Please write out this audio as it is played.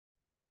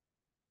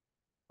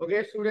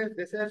Okay, students,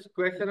 this is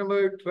question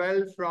number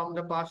 12 from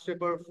the past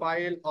paper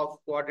file of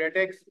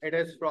Quadratics. It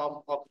is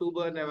from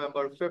October,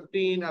 November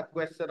 15, a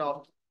question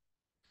of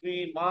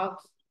 3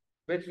 marks,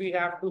 which we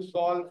have to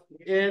solve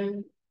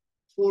in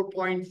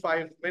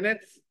 4.5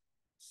 minutes.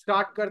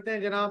 Start करते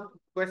हैं जनाब.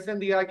 Question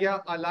दिया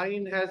गया, a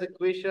line has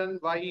equation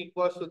y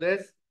equals to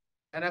this,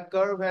 and a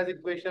curve has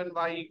equation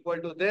y equal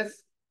to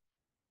this,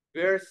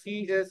 where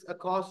c is a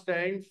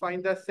constant.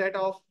 Find the set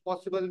of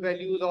possible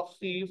values of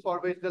c for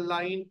which the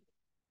line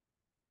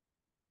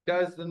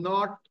does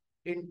not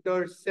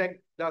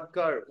intersect the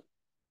curve.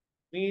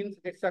 Means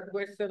it's a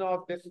question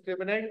of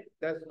discriminant.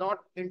 Does not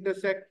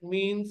intersect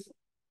means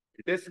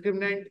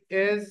discriminant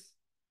is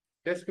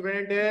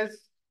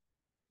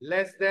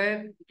less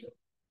than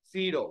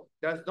 0.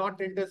 Does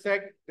not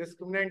intersect,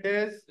 discriminant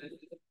is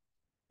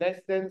less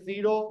than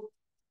 0.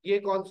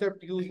 ये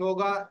concept use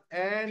होगा,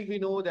 and we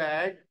know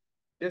that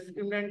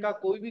discriminant का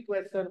कोई भी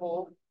question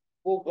हो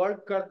वो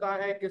work करता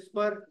है किस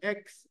पर,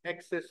 x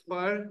axis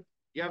पर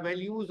या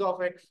values of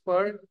x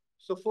पर.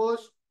 So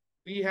first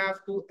we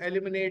have to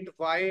eliminate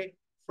y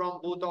from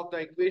both of the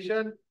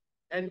equation,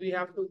 and we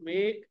have to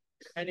make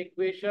an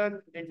equation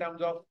in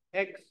terms of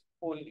x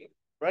only,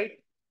 right?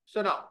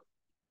 So now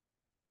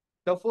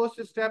the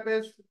first step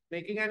is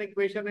making an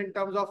equation in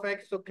terms of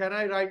x. So can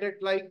I write it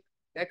like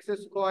x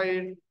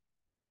squared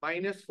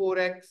minus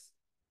 4x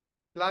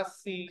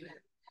plus c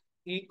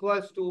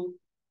equals to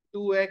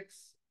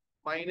 2x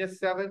minus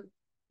 7.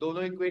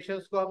 दोनों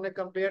equations को हमने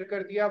compare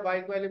कर दिया,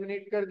 y को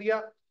eliminate कर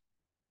दिया.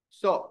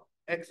 So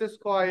x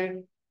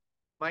squared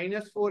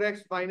minus 4x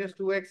minus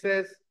 2x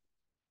is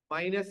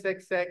minus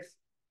xx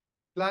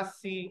plus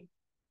c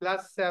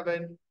plus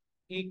 7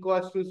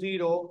 equals to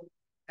 0.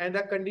 And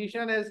the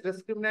condition is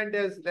discriminant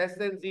is less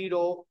than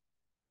 0.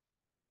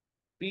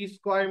 B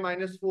square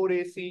minus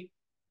 4ac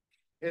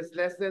is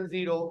less than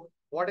 0.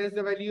 What is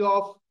the value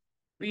of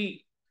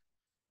b?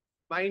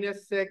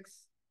 Minus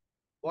 6.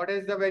 What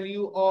is the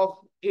value of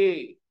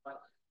a?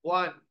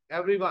 1.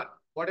 Everyone.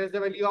 What is the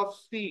value of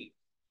c?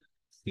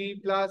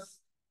 C plus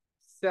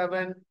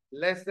 7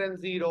 less than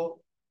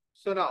 0.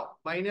 So now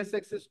minus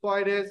x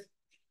squared is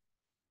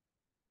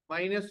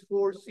minus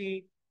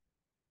 4c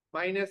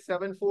minus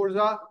 7 4s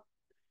are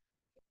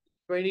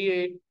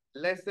 28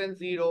 less than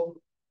 0.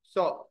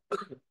 So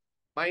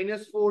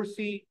minus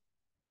 4c,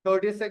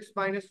 36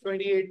 minus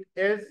 28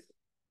 is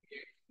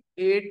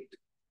 8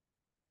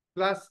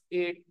 plus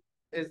 8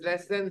 is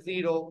less than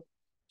 0.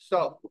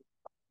 So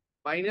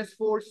minus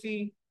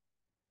 4c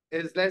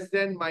is less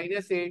than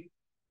minus 8.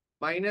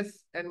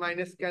 Minus and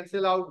minus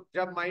cancel out.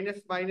 जब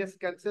minus minus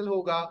cancel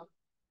होगा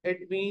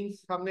it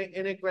means हमने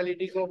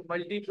inequality को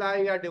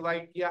multiply या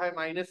divide किया है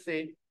minus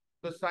से,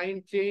 तो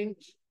sign change.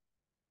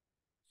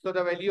 So the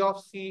value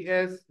of c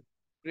is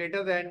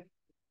greater than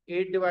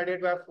 8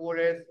 divided by 4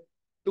 is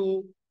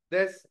 2.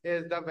 This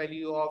is the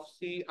value of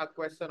c, a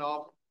question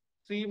of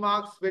 3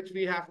 marks which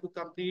we have to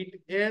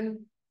complete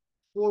in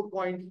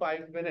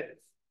 4.5 minutes.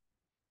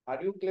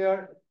 Are you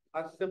clear?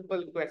 A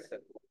simple question.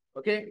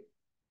 Okay,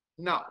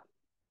 now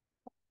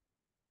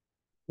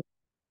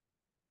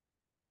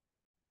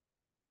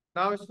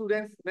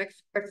students,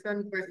 next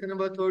question, question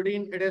number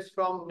 13. It is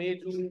from May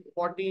June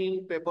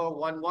 14, paper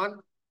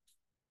 1-1.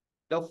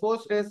 The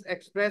first is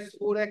express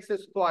 4x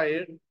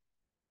squared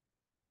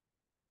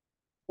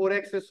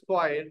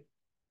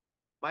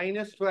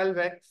minus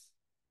 12x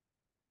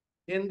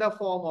in the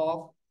form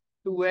of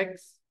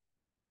 2x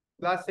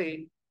plus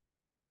a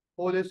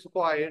whole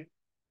squared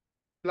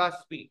plus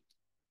b.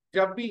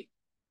 जब भी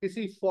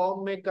किसी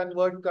form में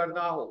convert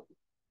करना हो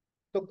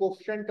तो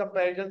coefficient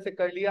comparison से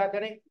कर लिया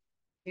करें,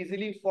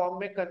 easily form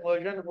में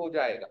conversion हो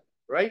जाएगा,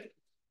 right?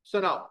 So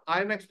now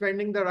I am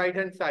expanding the right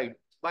hand side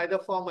by the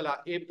formula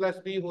a plus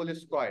b whole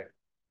square.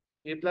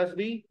 A plus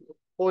b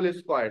whole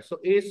square. So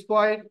a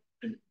squared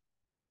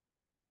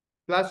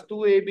plus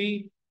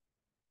 2ab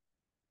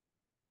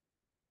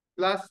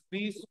plus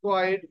b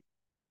squared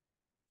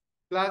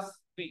plus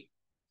b.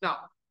 Now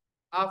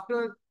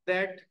after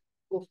that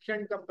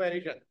coefficient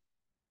comparison,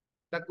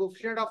 the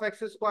coefficient of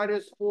x square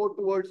is 4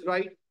 towards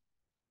right,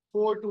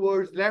 4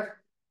 towards left.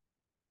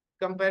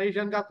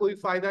 Comparison का कोई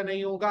फायदा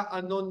नहीं होगा,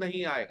 unknown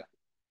नहीं आएगा.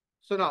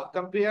 So now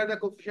compare the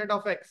coefficient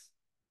of x.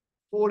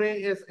 4a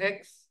is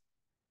x,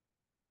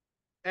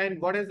 and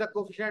what is the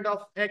coefficient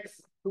of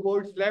x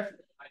towards left?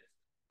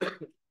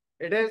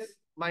 It is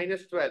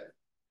minus 12.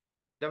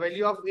 The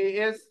value of a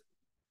is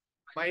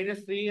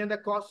minus 3, and the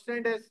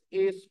constant is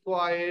a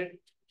squared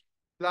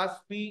plus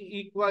b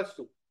equals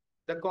to,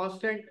 the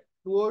constant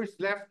towards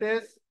left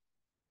is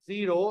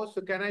 0.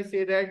 So can I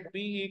say that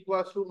b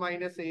equals to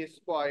minus a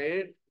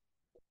squared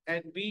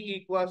and b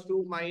equals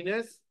to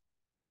minus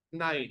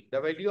 9.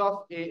 The value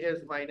of a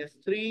is minus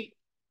 3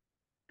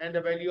 and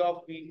the value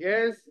of b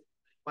is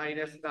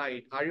minus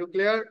 9. Are you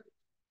clear?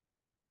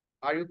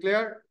 Are you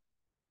clear?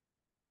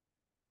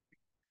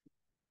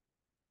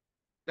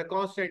 The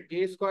constant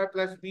a square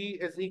plus b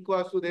is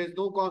equals to, there is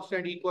no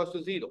constant equals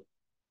to 0.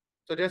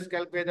 So just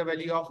calculate the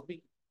value of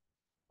b.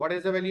 What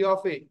is the value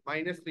of a?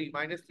 Minus 3.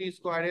 Minus 3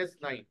 square is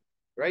 9,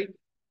 right?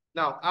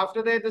 Now,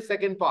 after that, the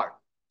second part.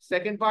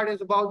 Second part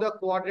is about the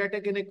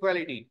quadratic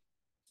inequality.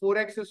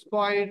 4x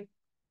squared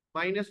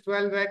minus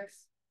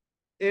 12x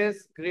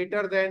is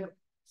greater than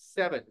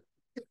 7.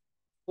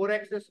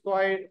 4x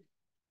squared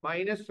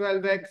minus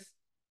 12x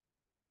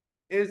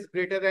is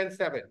greater than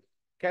 7.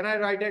 Can I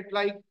write it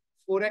like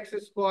 4x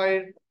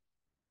squared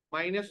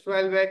minus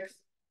 12x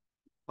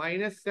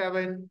minus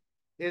 7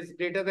 is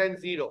greater than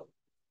 0?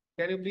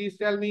 Can you please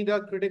tell me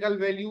the critical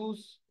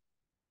values?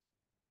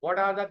 What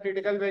are the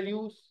critical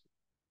values?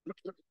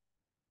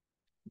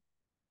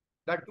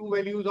 The two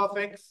values of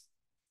x.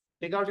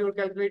 Take out your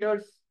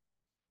calculators.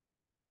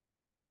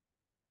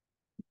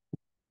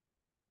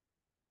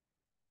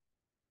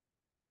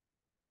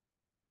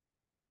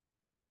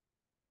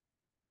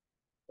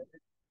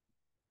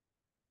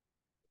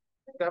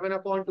 Seven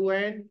upon 2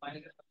 and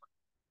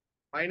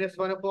minus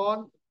 1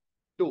 upon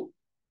 2.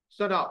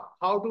 So now,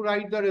 how to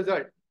write the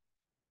result?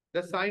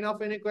 The sign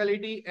of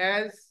inequality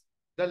as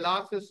the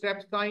last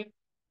step sign,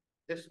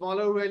 the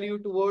smaller value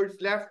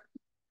towards left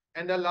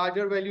and the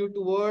larger value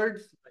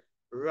towards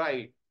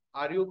right.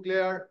 Are you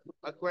clear?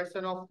 A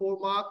question of 4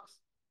 marks.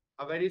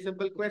 A very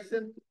simple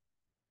question.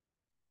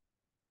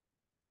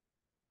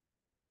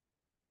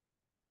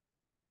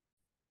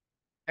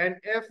 And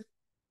if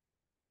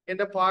in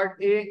the part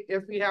A,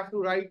 if we have to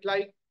write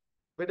like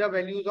with the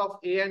values of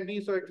A and B,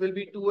 so it will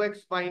be 2x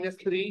minus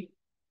 3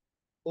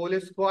 whole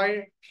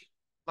square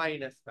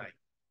minus 9.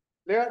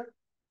 Clear?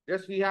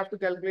 Just we have to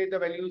calculate the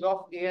values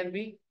of A and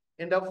B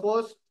in the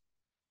first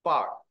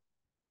part.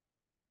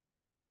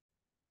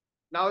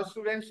 Now,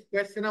 students,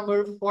 question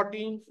number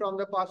 14 from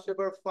the past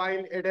paper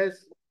file. It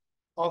is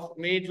of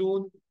May,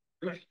 June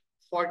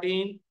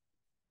 14,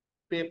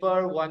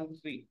 paper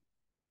 1-3.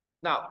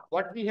 Now,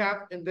 what we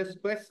have in this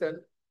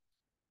question,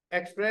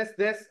 express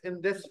this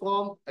in this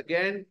form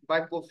again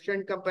by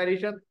coefficient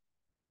comparison.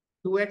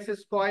 2x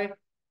squared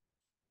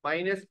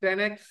minus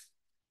 10x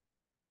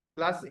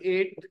plus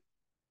 8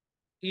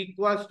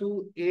 equals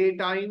to a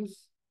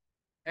times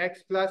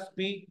x plus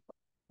b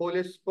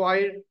whole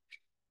square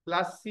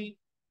plus c.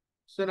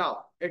 So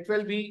now it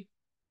will be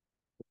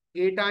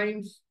a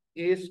times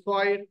a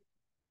squared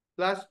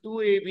plus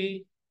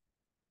 2ab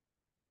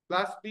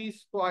plus b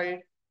squared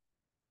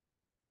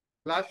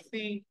plus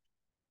c.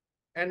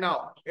 And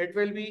now it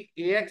will be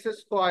ax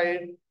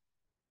squared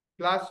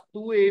plus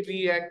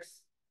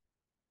 2abx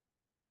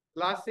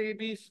plus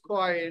ab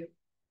squared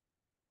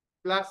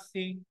plus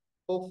c.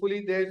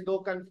 Hopefully there is no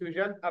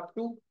confusion up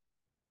to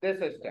this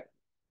step.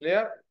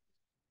 Clear?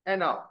 And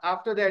now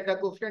after that the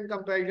coefficient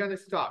comparison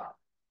start.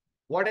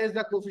 What is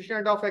the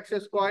coefficient of x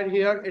squared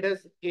here? It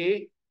is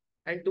a,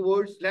 and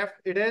towards left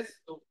it is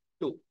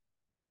 2.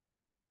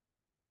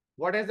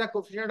 What is the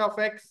coefficient of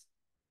x?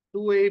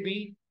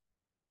 2ab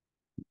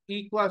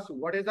equals to,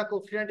 what is the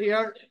coefficient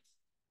here?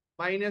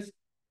 Minus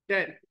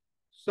 10.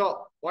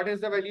 So what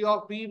is the value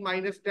of b?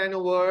 Minus 10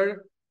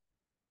 over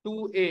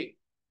 2a,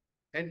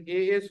 and a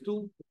is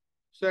 2.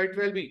 So it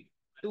will be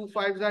 2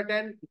 5s are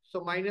 10.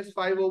 So minus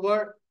 5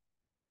 over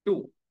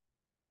 2.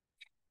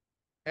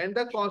 And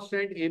the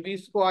constant ab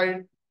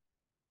squared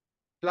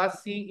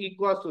plus c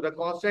equals to, the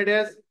constant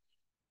is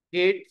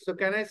 8. So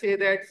can I say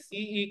that c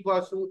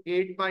equals to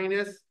 8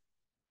 minus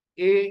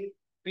a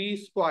b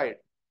squared?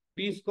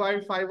 B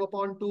squared 5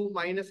 upon 2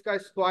 minus ka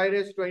square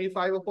is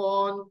 25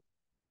 upon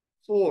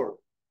 4.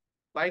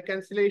 By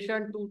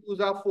cancellation, 2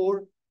 2s are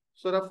 4.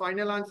 So the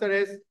final answer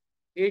is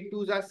 8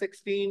 2s are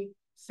 16.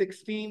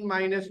 16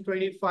 minus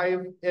 25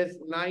 is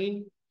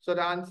 9. So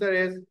the answer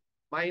is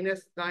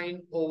minus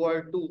 9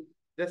 over 2.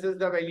 This is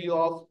the value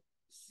of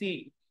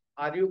C.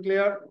 Are you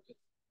clear?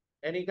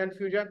 Any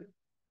confusion?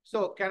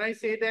 So can I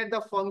say that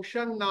the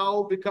function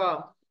now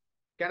become,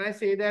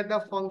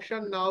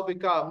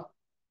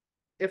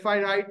 if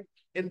I write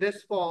in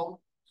this form,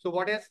 so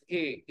what is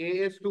A? A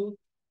is 2.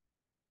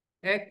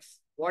 X,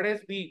 what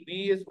is B?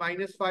 B is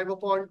minus 5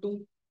 upon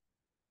 2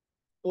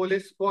 whole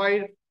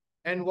square.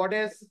 And what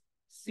is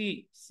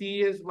C?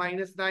 C is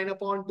minus 9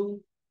 upon 2.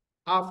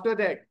 After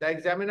that, the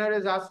examiner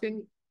is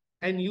asking,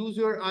 and use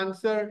your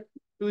answer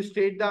to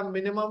state the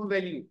minimum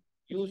value.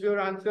 Use your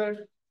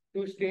answer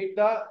to state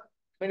the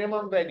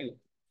minimum value.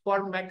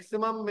 For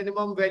maximum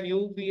minimum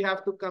value, we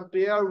have to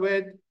compare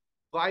with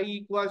y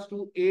equals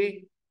to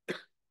a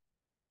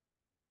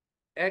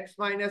x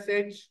minus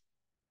h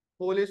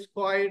whole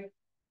squared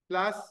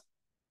plus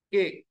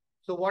k.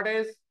 So what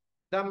is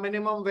the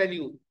minimum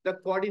value? The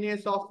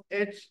coordinates of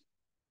h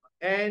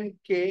and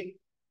k,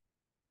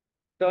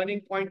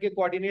 turning point के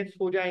coordinates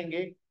हो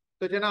जाएंगे.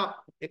 तो जनाब,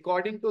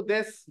 according to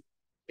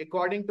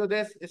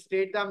this,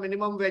 state the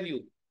minimum value.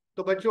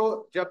 तो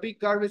बच्चों, जब भी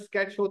curve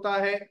sketch होता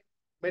है,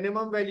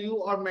 मिनिमम वैल्यू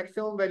और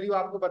मैक्सिमम वैल्यू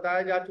आपको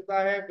बताया जा चुका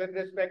है with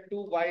respect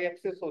to Y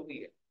axis होती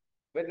है.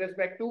 With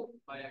respect to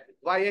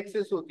Y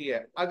axis होती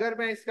है. अगर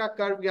मैं इसका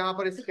कर्व यहाँ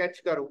पर स्केच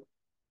करूं,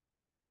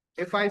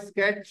 if I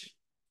sketch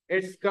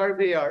its curve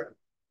here,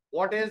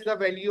 what is the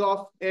value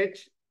of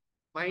h?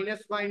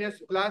 Minus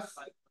minus plus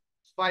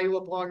 5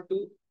 upon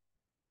 2.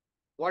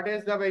 What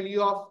is the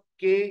value of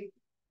k?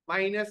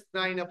 Minus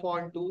 9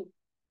 upon 2.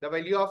 The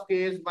value of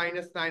k is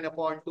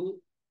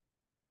 -9/2.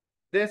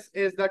 This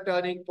is the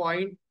turning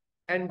point,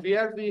 and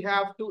where we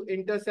have to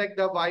intersect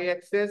the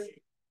y-axis,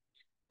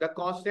 the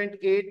constant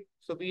 8.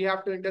 So we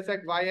have to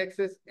intersect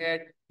y-axis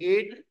at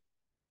 8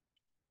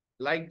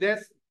 like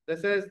this.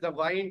 This is the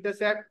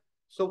y-intercept.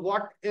 So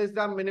what is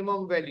the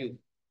minimum value?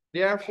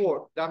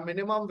 Therefore, the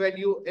minimum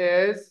value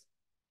is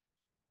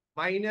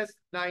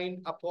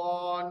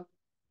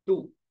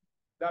 -9/2.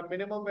 The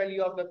minimum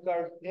value of the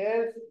curve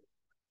is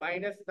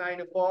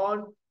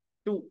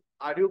 -9/2.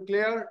 Are you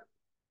clear?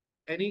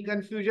 Any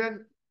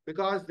confusion?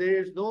 Because there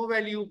is no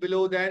value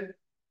below than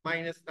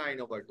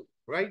 -9/2,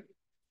 right?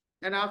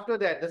 And after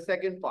that, the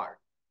second part.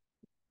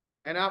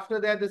 And after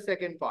that, the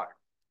second part.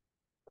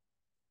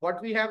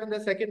 What we have in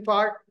the second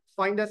part,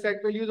 find the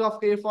set values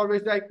of k for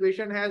which the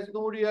equation has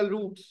no real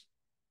roots.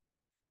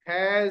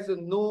 Has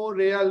no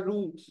real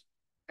roots.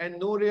 And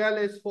no real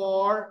is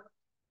for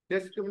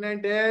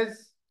discriminant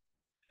is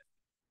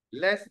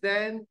less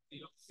than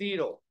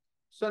 0.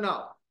 So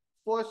now,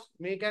 first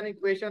make an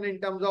equation in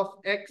terms of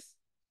x.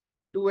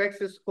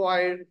 2x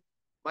squared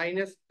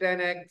minus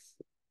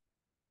 10x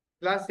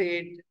plus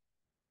 8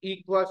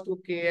 equals to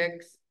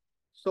kx.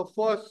 So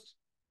first,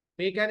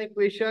 make an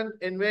equation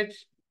in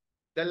which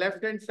the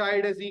left-hand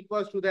side is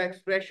equals to the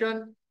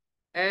expression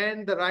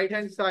and the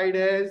right-hand side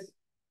is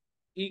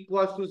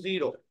equals to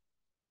 0.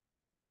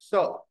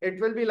 So it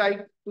will be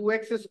like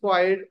 2x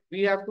squared.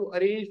 We have to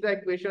arrange the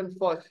equation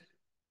first.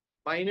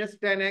 Minus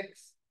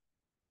 10x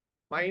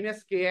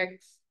minus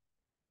kx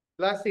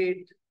plus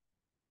 8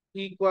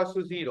 equals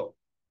to 0.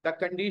 The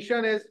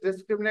condition is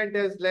discriminant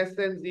is less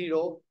than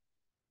 0,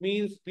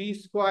 means b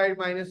squared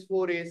minus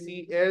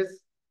 4ac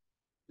is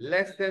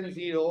less than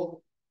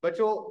 0. But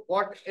so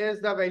what is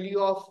the value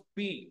of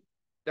b?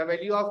 The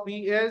value of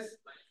b is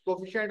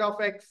coefficient of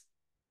x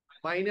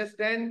minus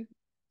 10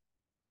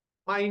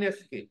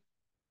 minus k.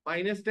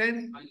 Minus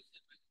 10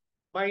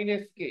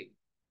 minus k.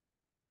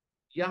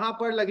 यहां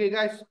पर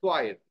लगेगा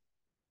square.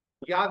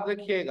 याद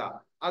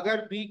रखिएगा,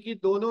 अगर b की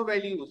दोनों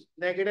values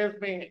negative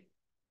में है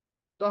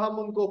तो हम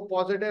उनको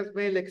पॉजिटिव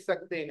में लिख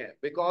सकते हैं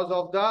बिकॉज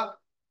ऑफ द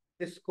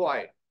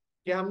स्क्वायर,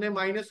 कि हमने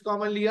माइनस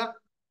कॉमन लिया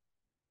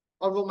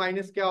और वो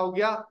माइनस क्या हो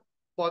गया,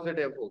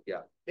 पॉजिटिव हो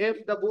गया.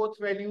 If the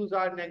both values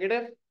are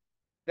negative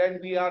then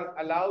we are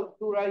allowed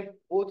to right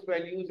both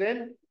values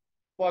in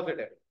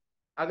positive.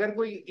 अगर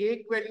कोई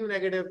एक वैल्यू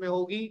नेगेटिव में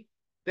होगी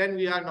then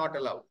we are not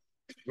allowed,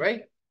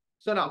 right?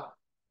 So now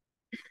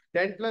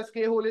 10 plus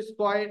k whole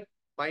squared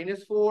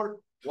minus 4,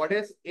 what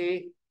is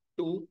a?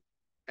 2,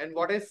 and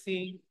what is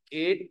c?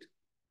 8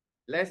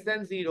 less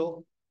than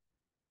 0.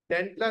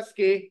 10 plus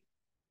k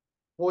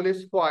whole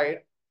squared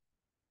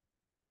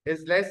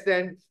is less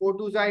than 4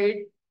 2s are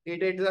 8,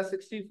 8 8s are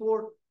 64.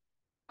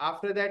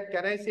 After that,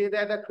 can I say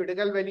that the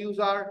critical values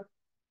are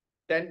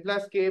 10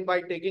 plus k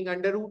by taking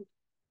under root?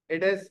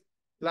 It is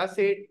plus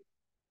 8.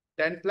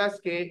 10 plus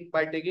k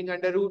by taking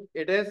under root,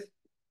 it is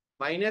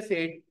minus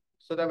 8.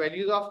 So the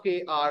values of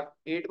k are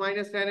 8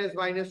 minus 10 is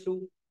minus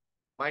 2.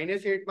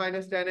 Minus 8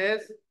 minus 10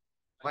 is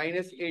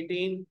minus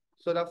 18.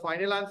 So the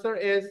final answer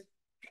is,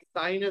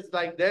 sign is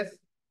like this.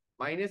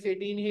 Minus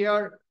 18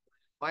 here,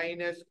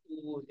 minus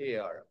 2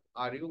 here.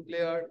 Are you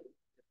clear?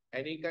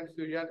 Any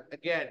confusion?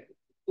 Again,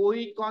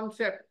 कोई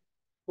concept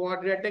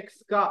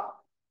quadratics का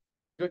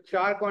जो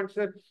 4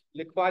 concepts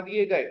लिखवा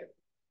दिए गए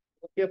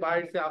उसके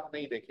बाहर से आप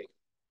नहीं देखेंगे.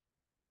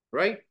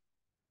 Right?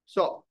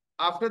 So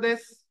after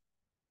this,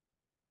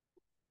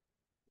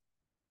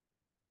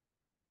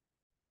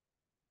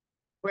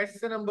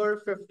 question number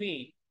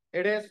 15.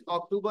 It is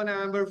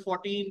October-November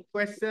 14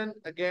 question.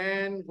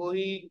 Again,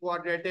 वही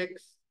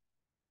quadratics,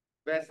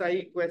 वैसा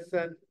ही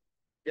question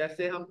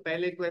जैसे हम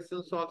पहले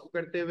question solve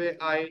करते हुए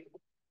आए.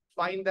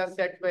 Find the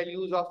set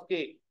values of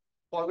k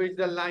for which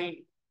the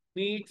line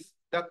meets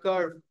the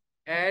curve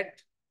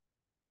at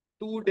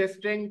two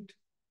distinct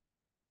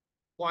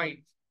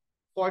points.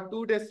 For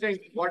two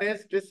distinct, what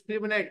is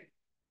discriminant?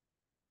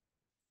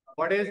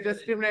 What is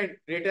discriminant?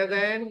 Greater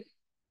than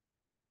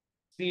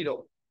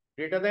 0.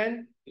 Greater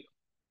than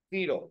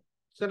 0.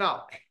 So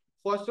now,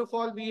 first of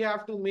all, we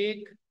have to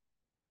make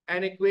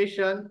an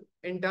equation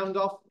in terms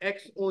of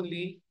x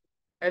only.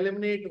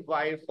 Eliminate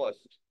y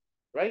first,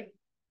 right?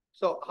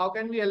 So how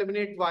can we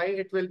eliminate y?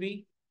 It will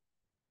be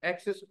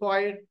x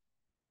squared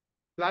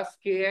plus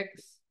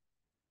kx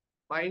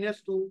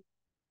minus 2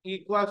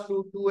 equals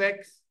to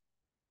 2x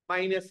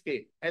minus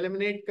k.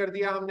 Eliminate कर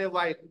दिया हमने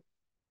y.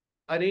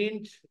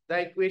 Arrange the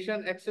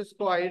equation x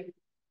squared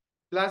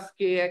plus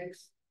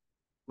kx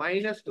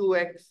minus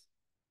 2x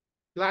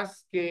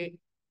plus k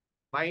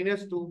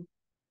minus 2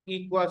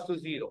 equals to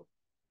 0.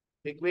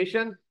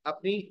 Equation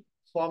अपनी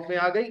form में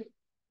आ गई.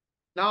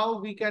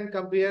 Now we can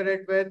compare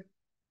it with,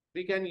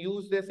 we can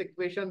use this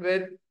equation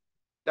with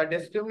the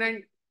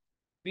discriminant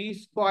b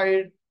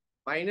squared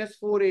minus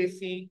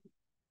 4ac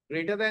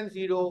greater than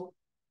 0.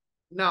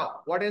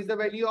 Now, what is the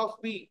value of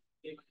b?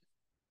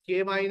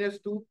 k minus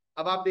 2.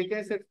 अब आप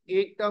देखें सिर्फ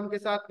एक term के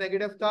साथ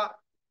negative था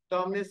तो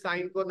हमने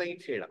साइन को नहीं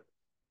छेड़ा.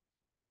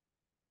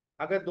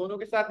 अगर दोनों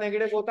के साथ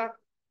नेगेटिव होता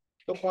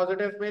तो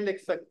पॉजिटिव में लिख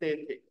सकते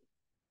थे.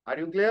 Are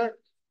you clear?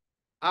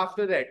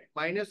 After that,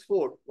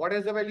 -4. What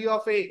is the value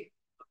of A?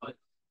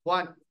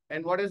 1.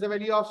 And what is the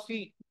value of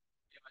C?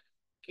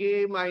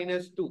 K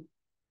minus 2.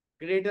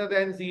 Greater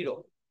than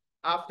 0.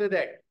 After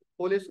that,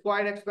 whole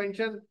square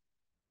expansion.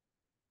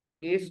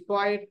 A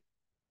squared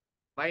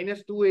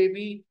minus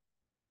 2AB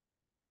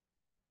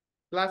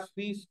plus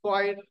B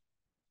squared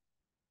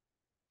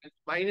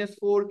minus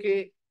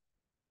 4K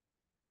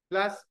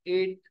plus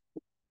 8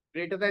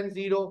 greater than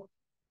 0.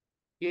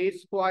 K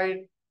squared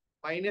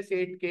minus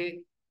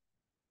 8K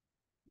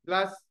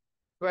plus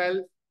 12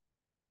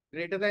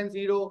 greater than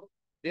 0.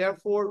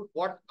 Therefore,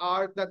 what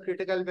are the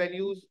critical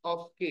values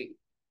of K?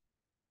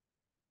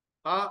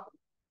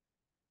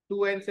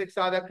 2 and 6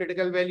 are the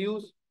critical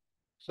values.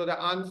 So the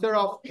answer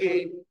of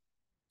K,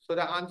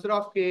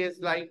 is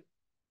like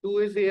 2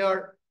 is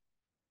here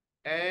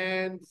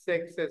and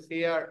 6 is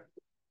here.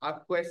 A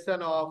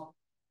question of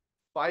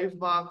 5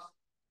 marks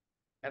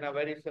and a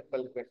very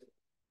simple question.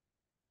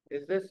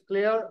 Is this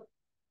clear?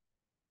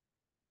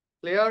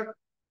 Clear?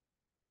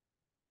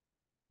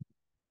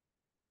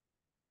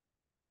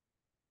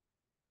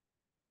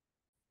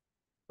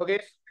 Okay.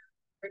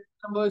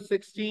 Number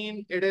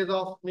 16, it is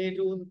of May,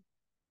 June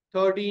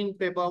 13,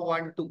 paper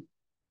 1-2.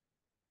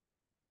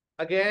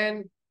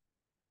 Again,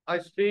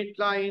 a straight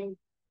line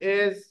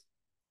is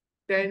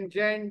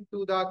tangent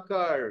to the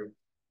curve.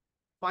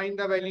 Find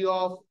the value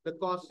of the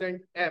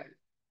constant m.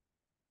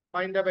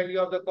 Find the value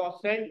of the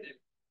constant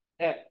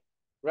m,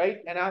 right?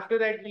 And after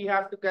that, we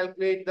have to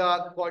calculate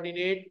the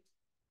coordinate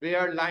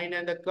where line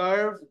and the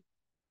curve,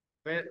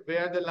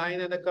 where the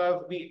line and the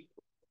curve meet,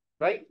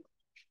 right?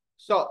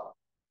 So,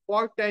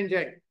 for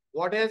tangent,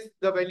 what is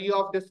the value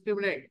of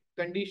discriminant?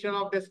 Condition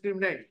of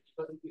discriminant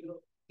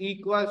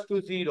equals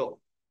to 0.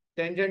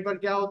 Tangent पर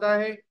क्या होता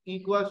है?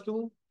 Equals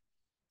to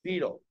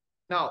 0.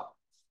 Now,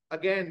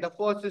 again, the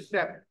first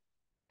step,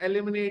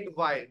 eliminate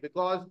y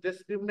because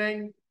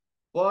discriminant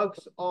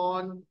works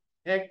on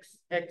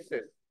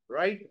x-axis,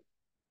 right?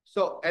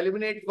 So,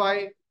 eliminate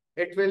y,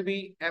 it will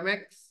be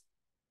mx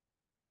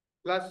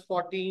plus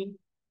 14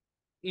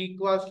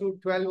 equals to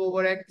 12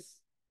 over x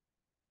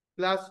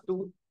plus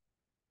 2.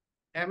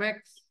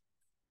 Mx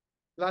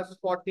plus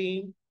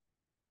 14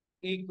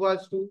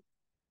 equals to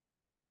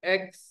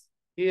x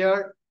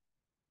here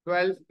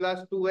 12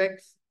 plus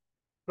 2x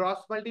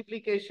cross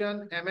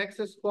multiplication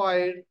mx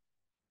squared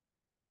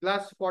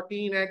plus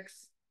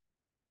 14x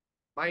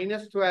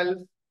minus 12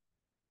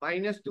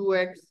 minus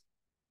 2x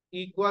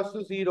equals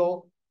to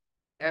 0.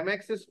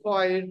 Mx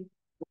squared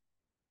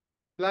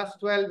plus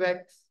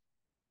 12x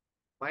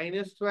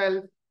minus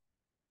 12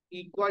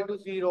 equal to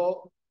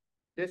 0.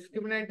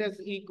 Discriminant is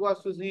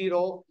equals to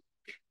 0.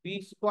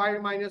 B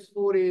squared minus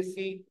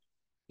 4AC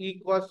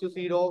equals to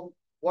 0.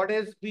 What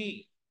is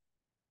B?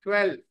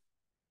 12.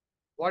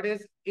 What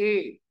is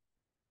A?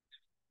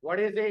 What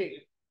is A?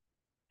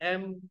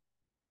 M.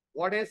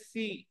 What is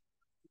C?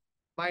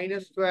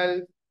 Minus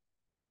 12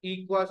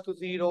 equals to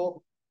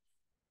 0.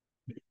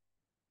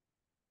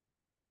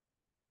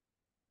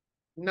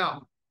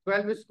 Now,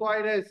 12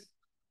 squared is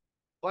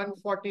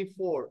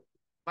 144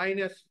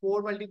 minus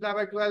 4 multiplied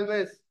by 12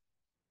 is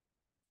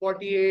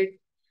 48.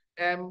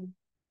 M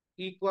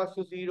equals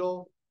to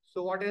 0.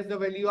 So what is the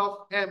value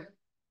of M?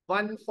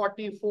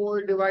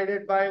 144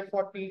 divided by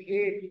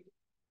 48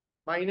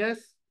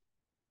 minus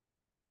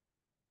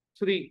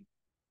 3.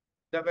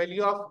 The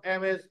value of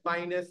M is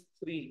minus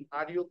 3.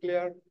 Are you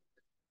clear?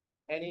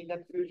 Any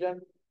confusion?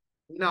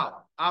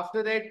 Now,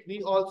 after that,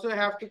 we also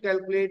have to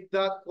calculate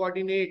the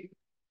coordinate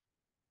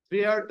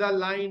where the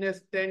line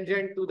is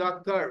tangent to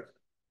the curve.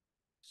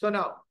 So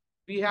now,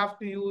 we have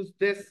to use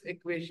this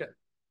equation.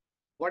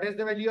 What is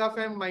the value of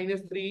M?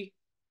 Minus 3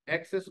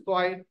 x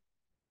squared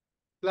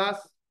plus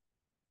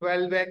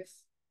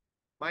 12x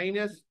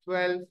minus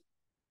 12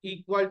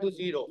 equal to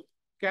 0.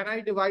 Can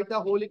I divide the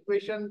whole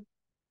equation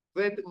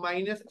with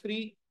minus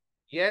 3?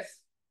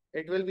 Yes,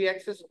 it will be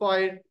x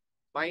squared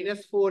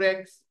minus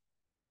 4x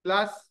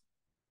plus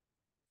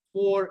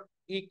 4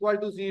 equal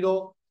to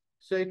 0.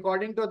 So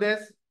according to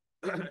this,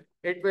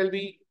 it will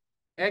be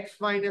x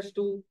minus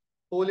 2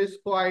 whole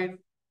squared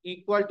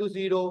equal to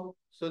 0.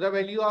 So the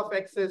value of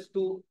x is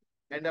 2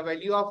 and the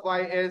value of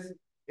y is,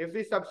 if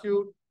we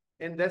substitute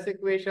in this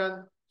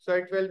equation, so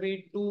it will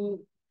be 2,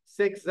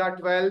 6 are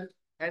 12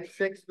 and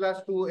 6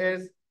 plus 2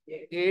 is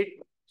 8.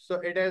 So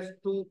it is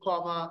 2,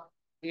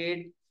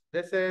 8.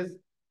 This is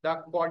the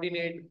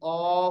coordinate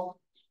of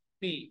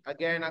P.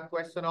 Again, a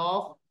question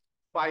of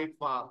 5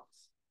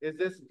 marks. Is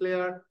this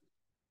clear?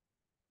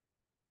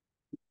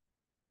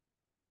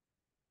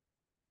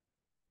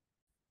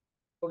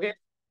 Okay.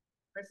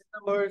 Question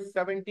number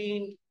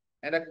 17.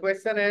 And the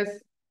question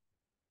is,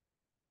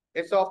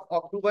 it's of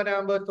October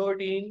November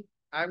 13.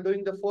 I'm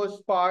doing the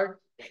first part.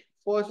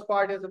 First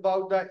part is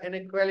about the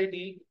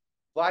inequality.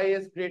 Y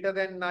is greater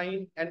than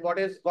 9. And what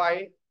is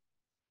y?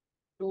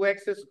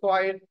 2x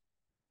squared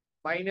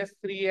minus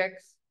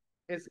 3x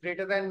is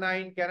greater than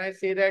 9. Can I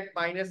say that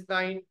minus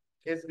 9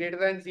 is greater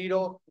than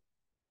 0?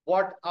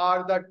 What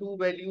are the two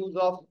values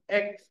of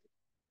x?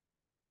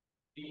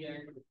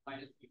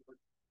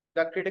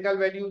 The critical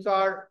values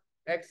are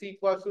x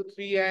equals to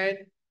 3 and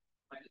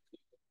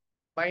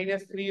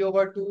minus 3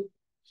 over 2.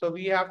 So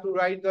we have to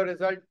write the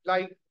result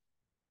like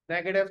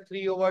negative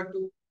 3 over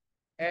 2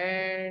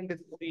 and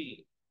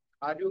 3.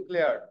 Are you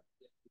clear?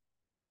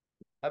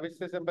 अब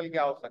इससे simple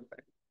क्या हो सकता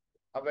है?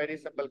 A very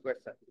simple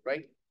question,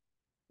 right?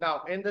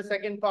 Now, in the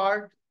second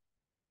part,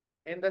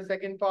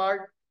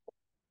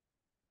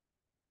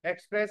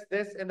 express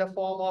this in the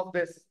form of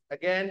this.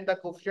 Again, the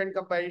coefficient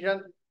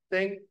comparison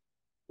thing,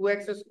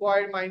 2x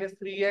squared minus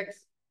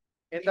 3x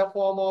in the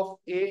form of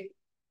a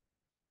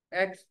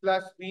x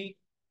plus b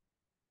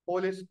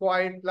whole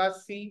squared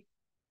plus c.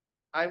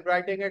 I'm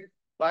writing it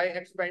by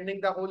expanding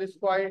the whole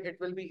square. It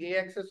will be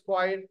ax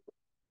squared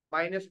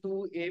minus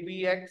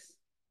 2abx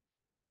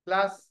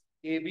plus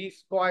ab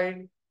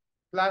squared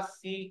plus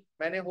c.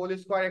 मैंने whole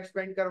square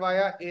expand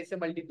करवाया, a से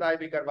multiply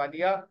भी करवा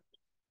दिया,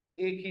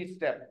 एक ही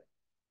step.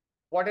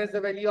 What is the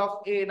value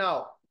of a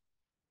now?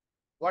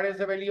 What is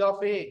the value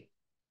of a?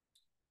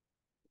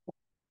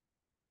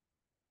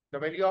 The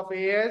value of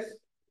a is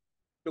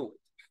 2.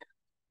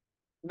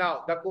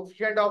 Now, the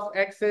coefficient of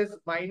x is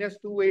minus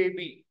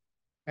 2ab.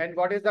 And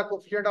what is the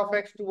coefficient of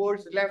x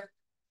towards left?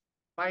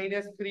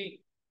 Minus 3.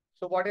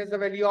 So what is the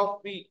value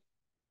of b?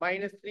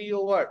 Minus 3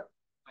 over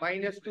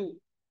minus 2.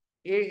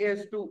 A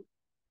is 2.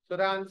 So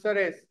the answer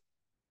is,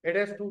 it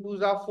is 2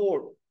 2s are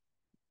 4.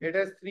 It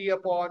is 3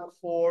 upon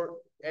 4.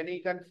 Any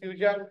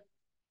confusion?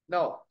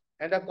 No.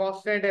 And the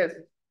constant is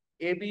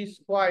ab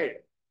squared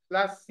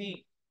plus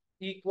c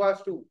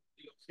equals to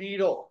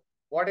 0.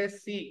 What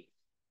is c?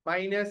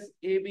 Minus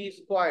ab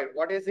squared.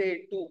 What is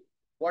a? 2.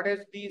 What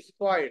is b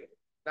squared?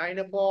 9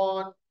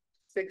 upon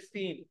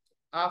 16.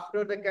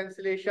 After the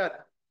cancellation,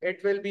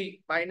 it will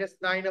be minus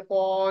 9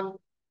 upon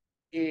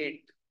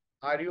 8.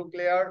 Are you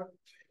clear?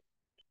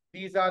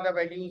 These are the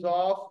values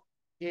of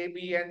a,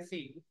 b, and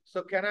c.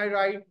 So can I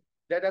write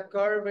that the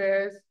curve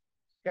is,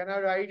 can I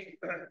write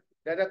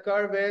that the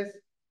curve is,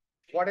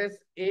 what is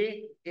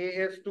a? A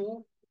is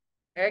 2.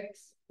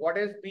 X, what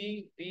is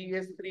b? B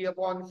is 3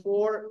 upon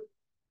 4.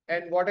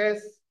 And what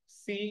is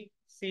c?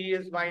 C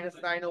is minus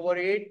 9 over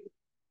 8.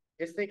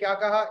 इसने क्या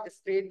कहा?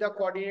 State the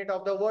coordinate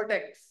of the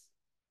vertex.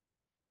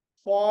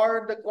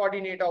 For the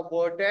coordinate of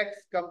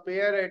vertex,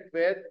 compare it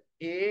with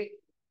a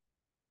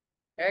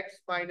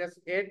x minus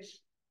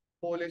h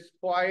whole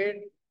squared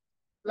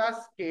plus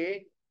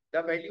k.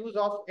 The values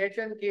of h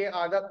and k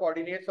are the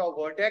coordinates of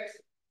vertex.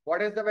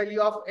 What is the value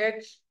of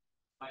h?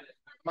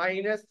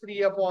 Minus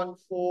 3 upon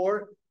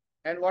 4.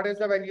 And what is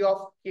the value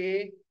of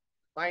k?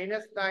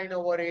 Minus 9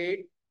 over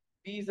 8.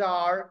 These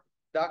are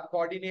the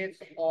coordinates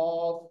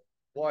of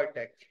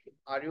vertex.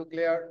 Are you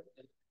clear?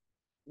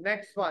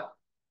 Next one.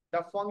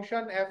 The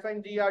function f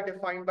and g are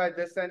defined by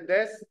this and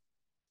this.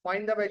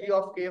 Find the value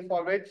of k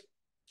for which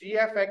g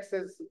of x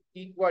is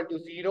equal to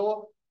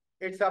 0.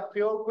 It's a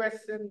pure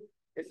question.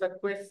 It's a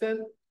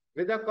question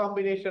with a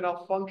combination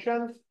of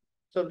functions.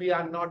 So we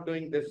are not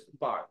doing this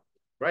part,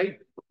 right?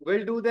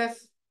 We'll do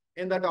this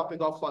in the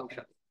topic of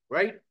functions,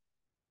 right?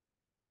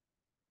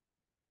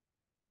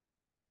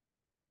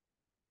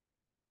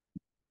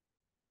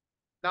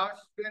 Now,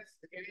 students,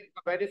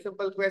 a very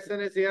simple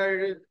question is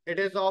here. It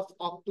is of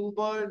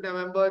October,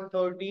 November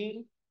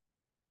 13.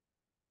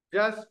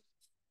 Just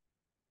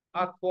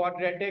a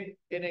quadratic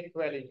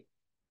inequality.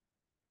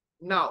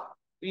 Now,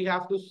 we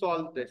have to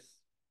solve this.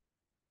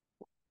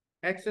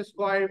 X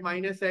squared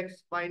minus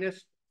x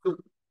minus 2.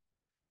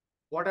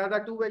 What are the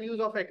two values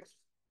of x?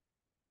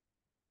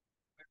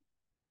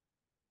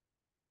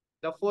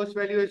 The first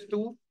value is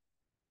 2.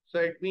 So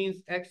it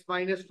means x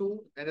minus 2.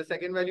 And the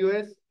second value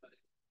is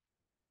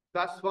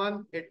plus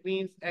 1. It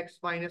means x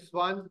minus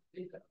 1.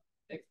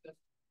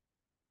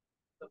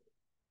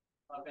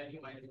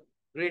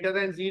 Greater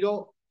than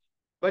 0.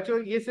 बच्चों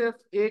ये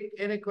सिर्फ एक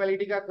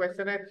inequality का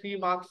question है 3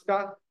 marks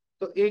का,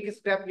 तो एक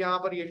step यहां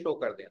पर ये शो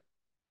कर दें,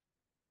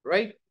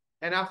 right?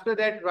 And after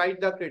that right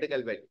the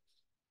critical values.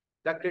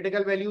 The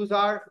critical values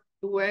are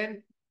 2n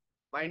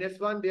minus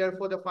 1.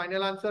 Therefore the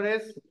final answer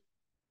is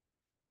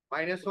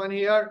minus 1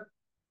 here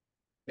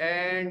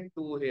and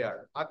 2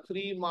 here. A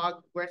 3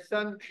 mark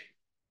question.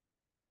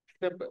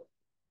 Simple.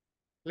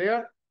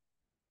 Clear?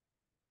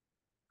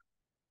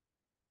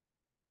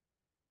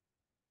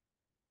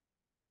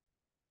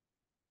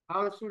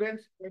 Now,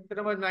 students, question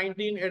number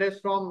 19, it is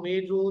from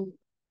May, June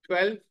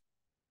 12.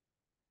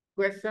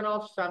 Question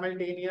of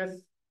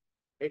simultaneous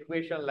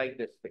equation like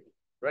this thing,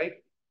 right?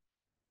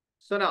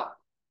 So now,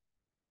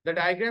 the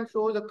diagram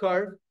shows a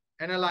curve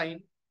and a line.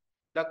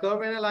 The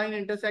curve and a line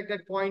intersect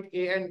at point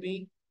A and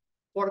B.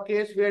 For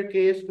case where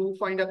k is 2,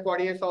 find the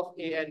coordinates of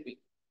A and B.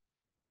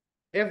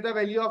 If the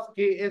value of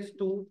k is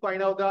 2,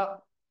 find out the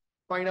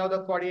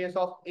coordinates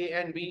of A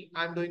and B.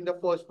 I'm doing the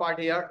first part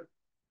here.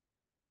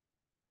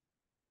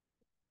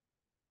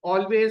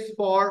 Always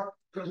for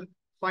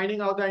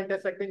finding out the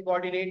intersecting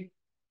coordinate,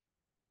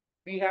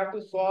 we have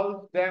to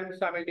solve them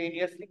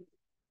simultaneously.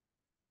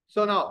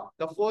 So now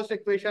the first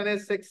equation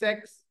is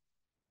 6x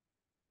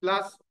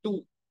plus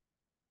 2.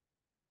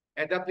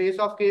 At the place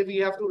of k, we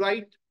have to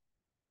write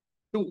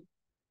 2.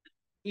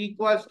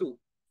 equals to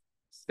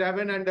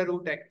 7 under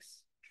root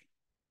x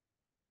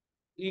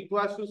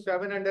equals to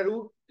 7 under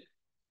root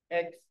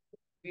x.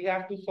 We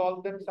have to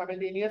solve them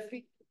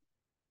simultaneously.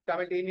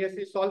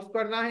 Simultaneously solve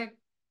करना है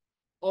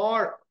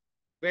और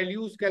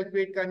values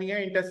calculate करनी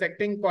है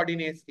intersecting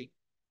coordinates की.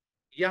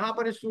 यहां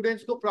पर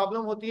students को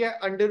problem होती है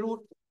अंडर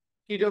रूट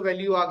की जो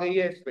वैल्यू आ गई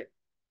है इसमें.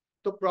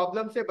 तो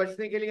प्रॉब्लम से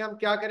बचने के लिए हम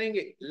क्या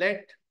करेंगे,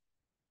 late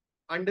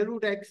under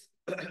root x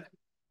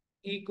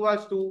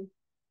equals to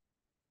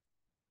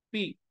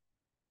p.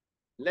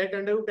 Let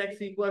under root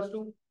x equals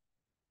to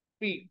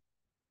p.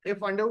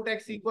 If under root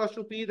x equals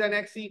to p, then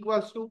x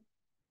equals to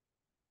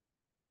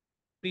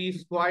p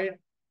squared.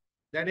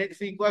 Then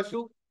x equals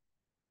to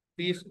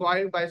p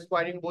squared by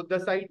squaring both the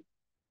sides.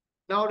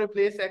 Now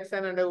replace x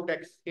and under root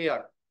x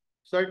here.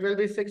 So it will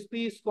be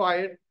 6p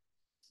squared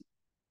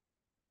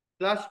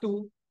plus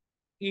 2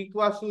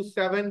 equals to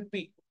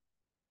 7p.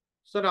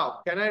 So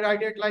now, can I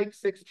write it like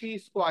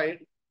 6p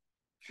squared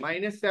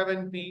minus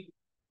 7p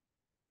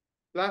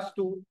plus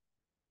 2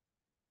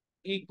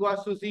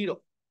 equals to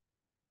 0.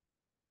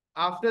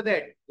 After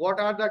that, what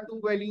are the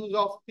two values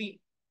of p?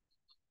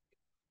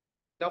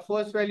 The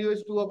first value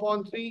is 2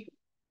 upon 3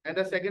 and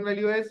the second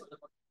value is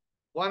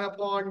 1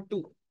 upon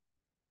 2.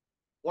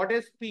 What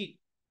is p?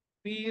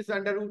 P is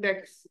under root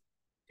x.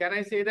 Can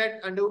I say that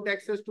under root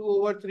x is 2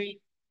 over 3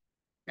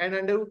 and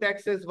under root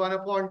x is 1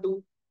 upon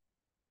 2?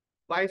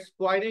 By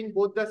squaring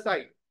both the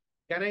sides,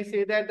 can I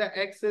say that the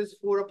x is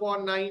 4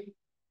 upon 9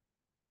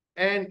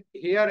 and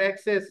here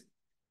x is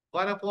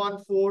 1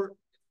 upon 4?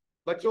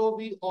 बच्चों,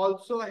 we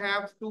also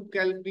have to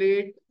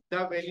calculate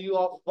the value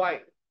of y.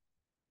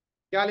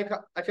 क्या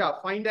लिखा?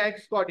 अच्छा, find the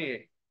x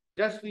coordinate.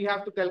 Just we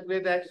have to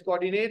calculate the x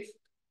coordinates.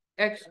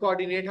 X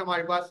coordinate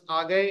हमारे पास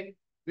आ गए.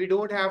 We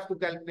don't have to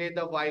calculate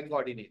the y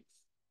coordinates.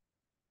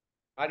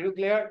 Are you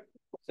clear?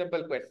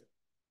 Simple question.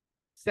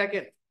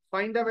 Second,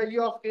 find the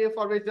value of k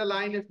for which the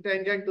line is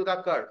tangent to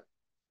the curve.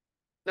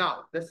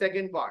 Now, the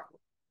second part.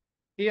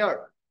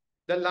 Here,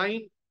 the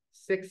line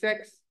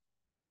 6x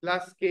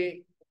plus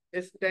k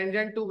is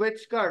tangent to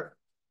which curve?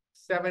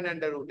 7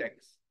 under root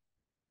x.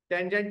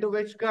 Tangent to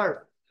which curve?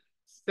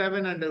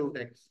 7 under root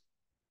x.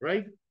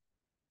 Right?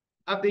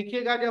 अब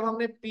देखिएगा जब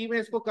हमने p में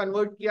इसको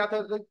convert किया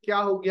था तो क्या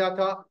हो गया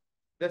था?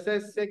 This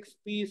is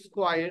 6p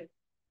squared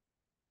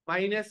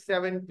minus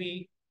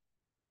 7p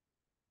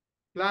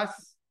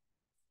plus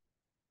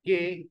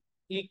k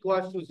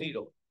equals to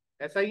 0.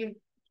 ऐसा ही है.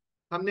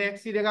 हमने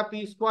x की जगह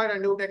p square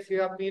under root x की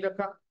जगह p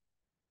रखा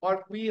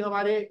और p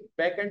हमारे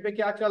बैक एंड पे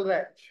क्या चल रहा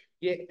है?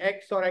 ये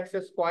x और x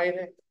स्क्वायर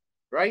है.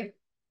 Right?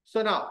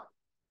 So now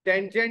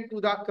tangent to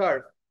the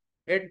curve,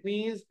 it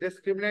means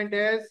discriminant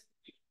is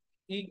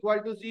equal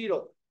to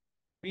 0.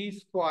 p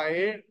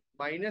square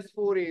minus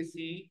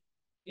 4ac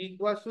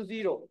equals to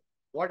 0.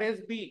 What is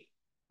b?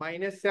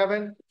 Minus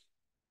 7.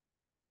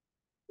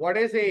 What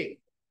is a?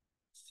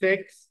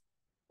 6.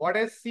 What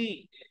is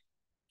c?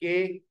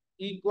 k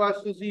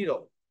equals to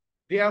 0.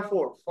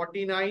 Therefore,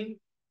 49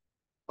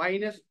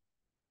 minus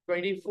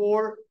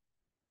 24,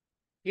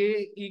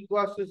 k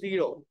equals to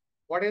 0.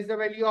 What is the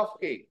value of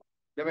k?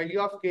 The value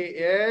of k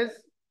is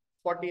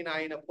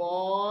 49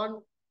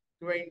 upon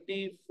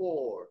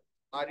 24.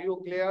 Are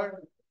you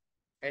clear?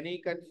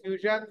 Any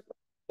confusion?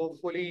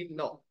 Hopefully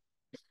no.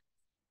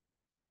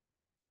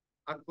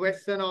 A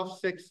question of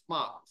 6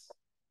 marks.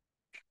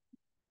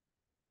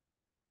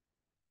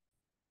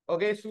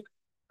 Okay, so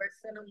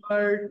question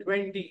number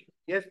 20.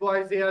 Yes,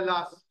 boys, here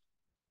last.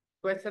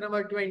 Question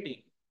number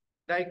 20.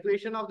 The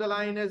equation of the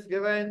line is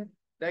given.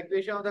 The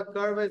equation of the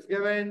curve is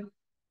given.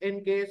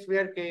 In case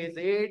where k is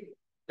 8,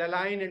 the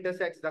line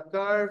intersects the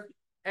curve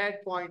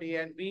at point A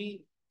and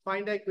B.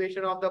 Find the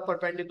equation of the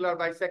perpendicular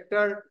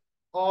bisector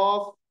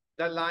of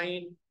the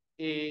line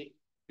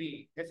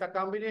AB. It's a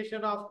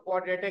combination of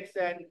quadratics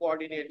and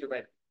coordinate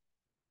geometry.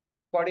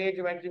 Coordinate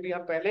geometry भी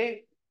हम पहले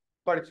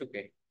पढ़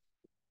चुके.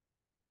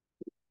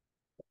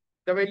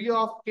 The value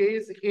of k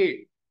is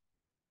 8.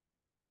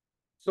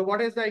 So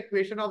what is the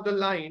equation of the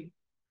line?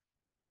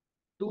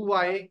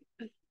 2y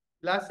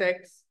plus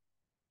x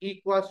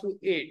equals to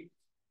 8.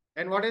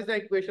 And what is the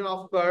equation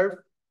of curve?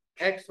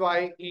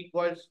 xy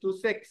equals to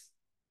 6.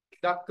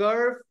 The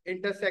curve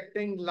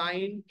intersecting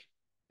line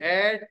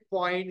at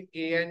point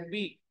A and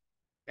B.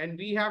 And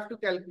we have to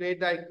calculate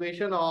the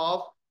equation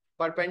of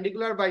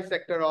perpendicular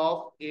bisector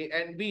of A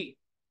and B.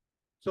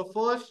 So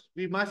first,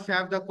 we must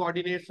have the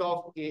coordinates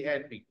of A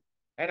and B.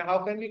 And how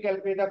can we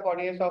calculate the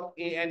coordinates of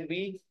A and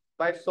B?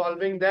 By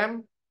solving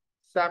them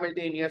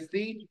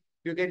simultaneously.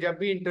 क्योंकि जब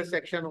भी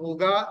intersection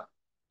होगा,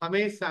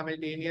 हमें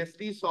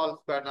simultaneously solve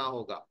करना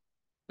होगा.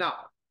 Now,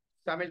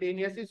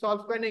 simultaneously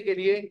solve करने के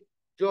लिए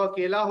जो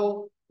अकेला हो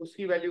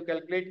उसकी value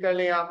calculate कर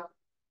लें आप.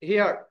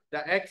 Here,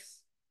 the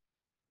x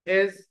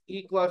is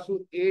equal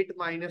to 8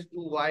 minus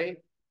 2y.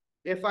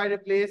 If I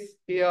replace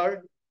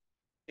here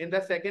in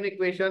the second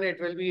equation,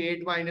 it will be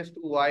 8 minus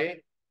 2y.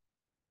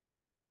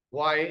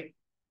 Y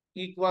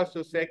equals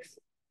to 6.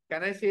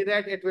 Can I say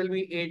that it will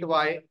be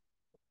 8y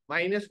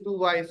minus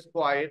 2y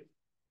squared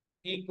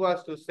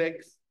equals to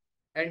 6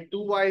 and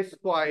 2y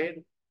squared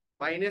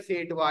minus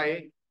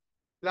 8y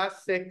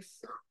plus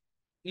 6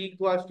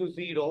 equals to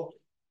 0.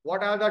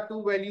 What are the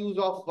two values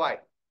of y?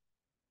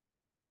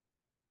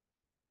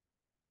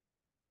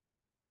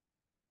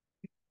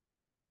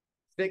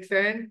 6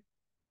 and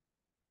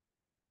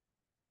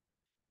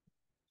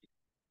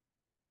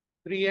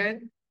 3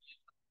 and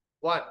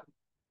 1.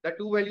 The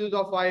two values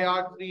of y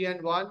are 3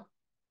 and 1.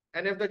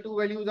 And if the two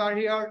values are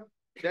here,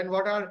 then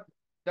what are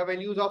the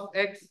values of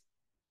x?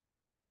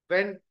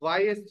 When y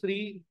is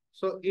 3,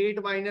 so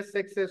 8 minus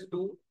 6 is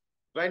 2.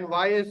 When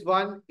y is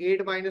 1,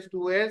 8 minus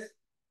 2 is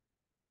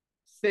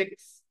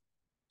 6.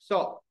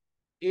 So,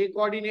 a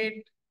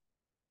coordinate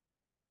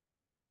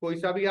कोई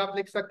सा भी आप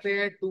लिख सकते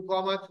हैं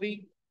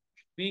 2,3.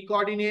 b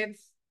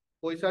coordinates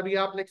कोई सा भी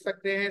आप लिख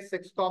सकते हैं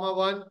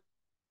 6,1.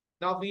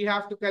 Now we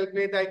have to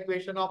calculate the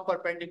equation of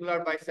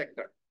perpendicular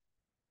bisector.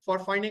 For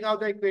finding out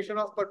the equation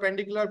of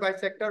perpendicular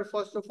bisector,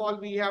 first of all,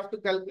 we have to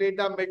calculate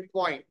the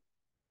midpoint.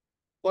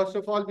 First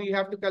of all, we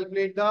have to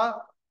calculate the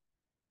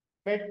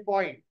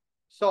midpoint.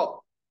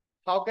 So,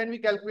 how can we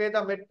calculate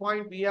the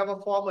midpoint? We have a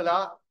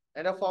formula,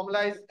 and the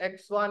formula is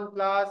x1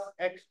 plus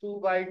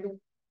x2 by 2,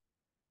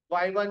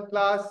 y1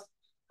 plus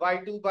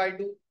y2 by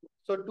 2.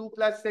 So, 2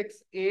 plus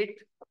 6, 8.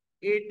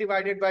 8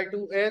 divided by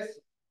 2 is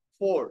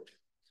 4.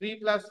 3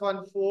 plus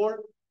 1, 4.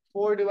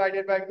 4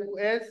 divided by 2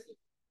 is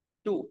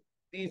 2.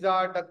 These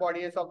are the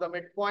coordinates of the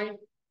midpoint.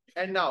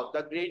 And now,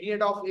 the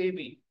gradient of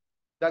AB.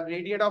 The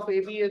gradient of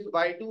AB is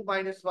y2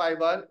 minus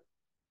y1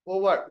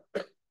 over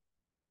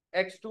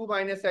x2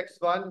 minus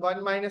x1.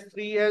 1 minus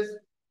 3 is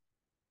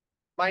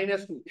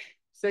minus 2.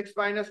 6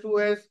 minus 2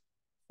 is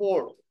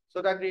 4.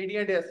 So the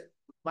gradient is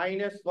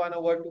minus 1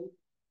 over 2.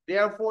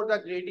 Therefore, the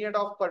gradient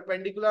of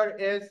perpendicular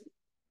is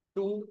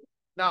 2.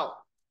 Now,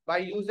 by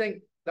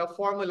using the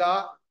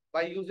formula,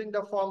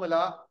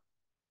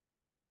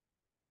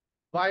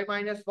 y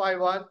minus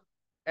y1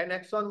 and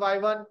x1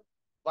 y1,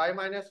 y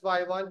minus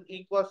y1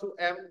 equals to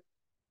m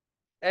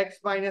x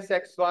minus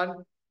x1.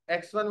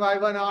 x1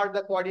 y1 are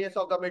the coordinates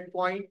of the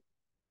midpoint.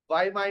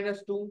 Y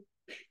minus 2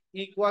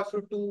 equals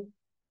to 2.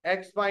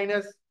 X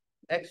minus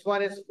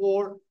x1 is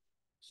 4.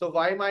 So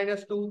y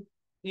minus 2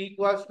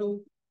 equals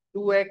to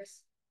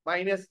 2x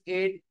minus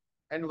 8,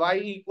 and y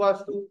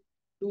equals to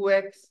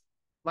 2x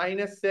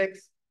minus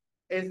 6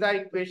 is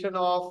the equation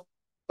of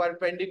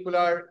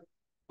perpendicular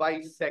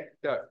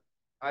bisector.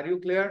 Are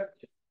you clear?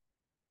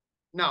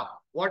 Now,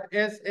 what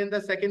is in the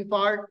second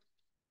part?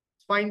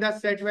 Find the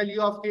set value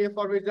of k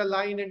for which the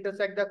line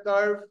intersect the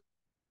curve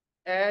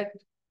at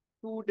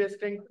two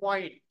distinct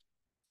points.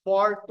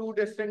 For two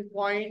distinct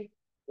points,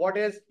 what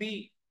is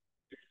b?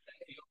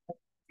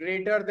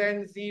 Greater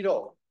than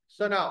 0.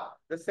 So now,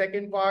 the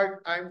second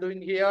part I'm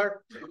doing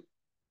here.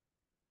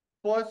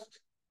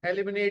 First,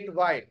 eliminate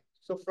y.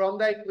 So from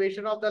the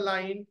equation of the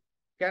line,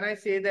 can I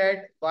say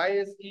that y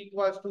is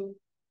equals to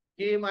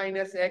k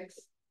minus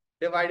x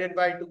divided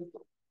by 2?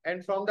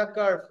 And from the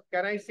curve,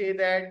 can I say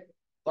that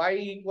y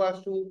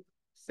equals to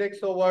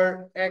 6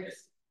 over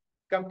x?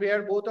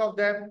 Compare both of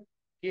them.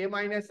 K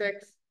minus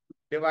x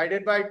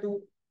divided by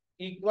 2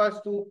 equals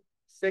to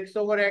 6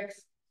 over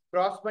x.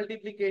 Cross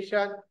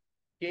multiplication,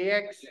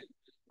 kx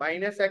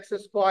minus x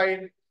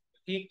squared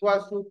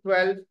equals to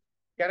 12.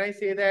 Can I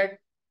say that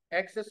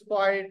x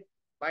squared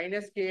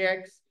minus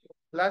kx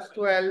plus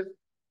 12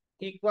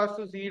 equals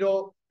to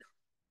 0,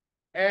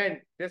 and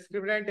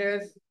discriminant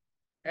is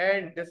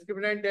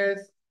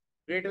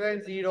greater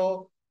than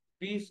 0.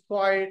 B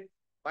squared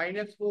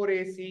minus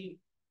 4ac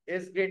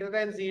is greater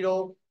than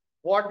 0.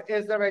 What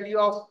is the value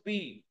of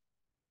b?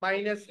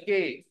 Minus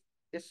k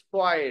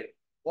squared.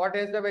 What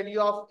is the value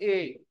of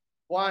a?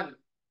 1.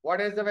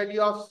 What is the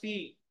value of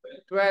c?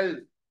 12.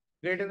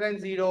 Greater than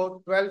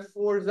 0. 12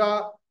 fours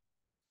are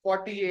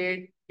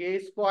 48. K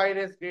squared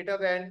is greater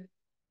than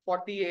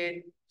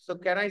 48. So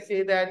can I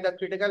say that the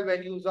critical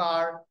values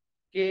are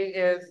k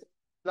is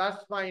plus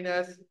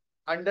minus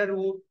under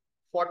root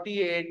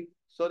 48.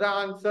 So the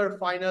answer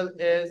final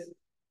is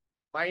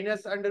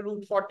minus under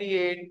root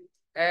 48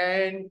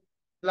 and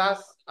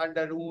plus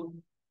under root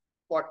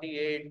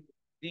 48.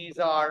 These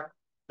are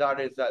the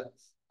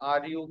results.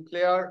 Are you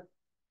clear?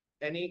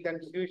 Any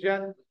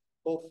confusion?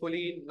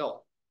 Hopefully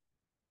no.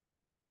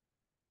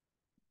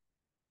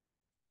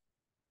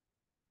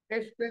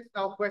 Yes, please.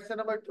 Now question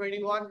number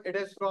 21. It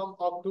is from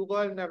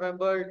October,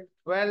 November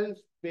 12,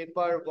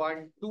 paper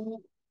 1-2.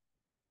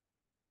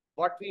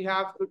 What we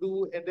have to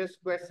do in this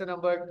question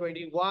number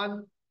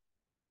 21,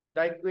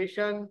 the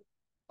equation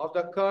of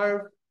the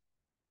curve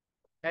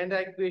and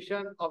the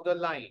equation of the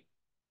line.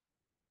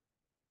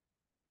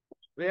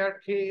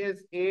 Where k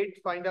is 8,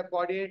 find the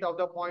coordinate of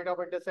the point of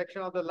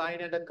intersection of the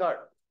line and the curve.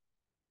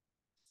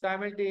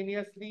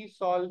 Simultaneously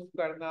solve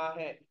karna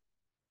hai.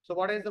 So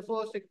what is the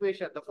first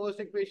equation? The first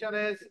equation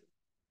is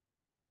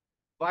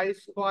y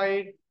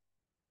squared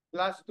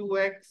plus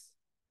 2x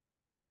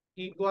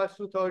equals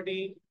to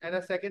 13, and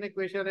the second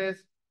equation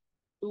is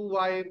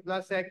 2y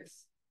plus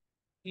x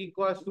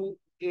equals to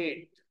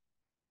 8.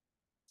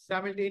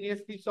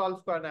 Simultaneously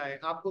solve करना है.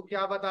 आपको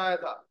क्या बताया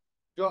था?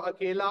 जो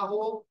अकेला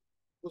हो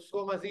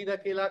उसको मजीद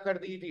अकेला कर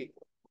दीजिए.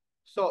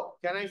 So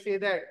can I say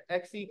that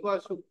x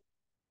equals to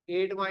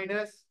 8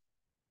 minus,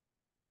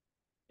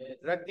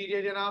 रख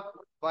दीजिए जनाब,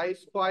 y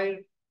square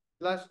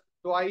plus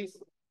twice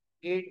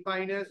 8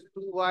 minus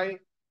 2y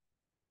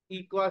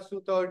equals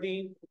to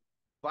 13,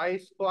 y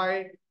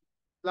square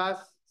plus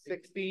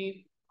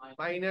 16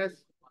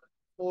 minus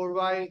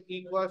 4y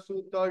equals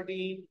to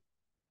 13,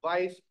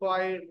 y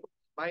square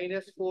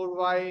minus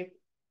 4y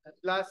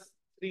plus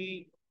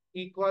 3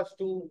 equals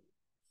to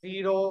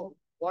 0.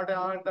 What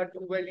are the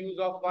two values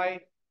of y?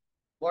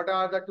 What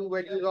are the two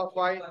values of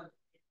y?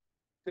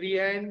 3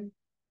 and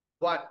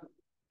 1.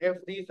 If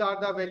these are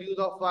the values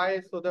of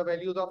y, so the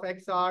values of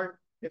x are,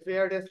 if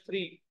here it is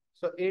 3,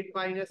 so 8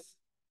 minus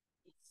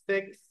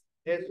 6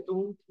 is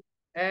 2,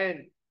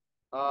 and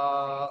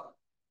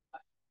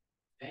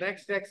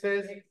next x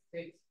is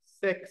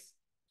 6.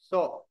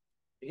 So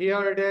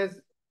here it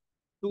is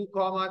 2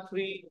 comma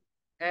 3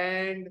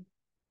 and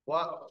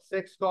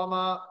 6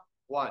 comma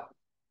 1.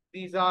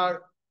 These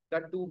are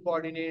the two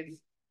coordinates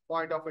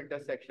point of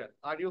intersection.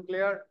 Are you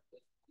clear?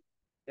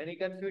 Any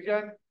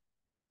confusion?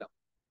 No.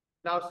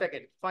 Now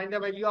second, find the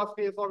value of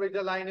k for which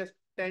the line is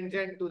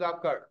tangent to the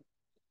curve.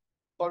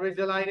 For which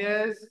the line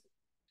is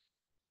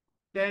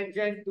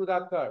tangent to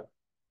the curve.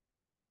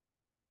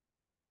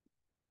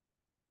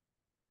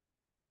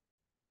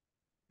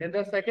 In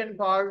the second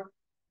part,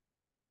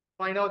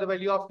 find out the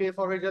value of k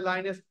for which the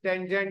line is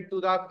tangent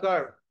to the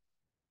curve.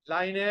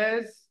 Line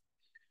is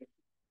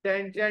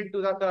tangent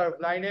to the curve.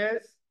 Line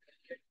is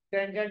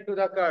tangent to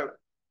the curve.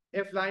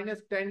 If line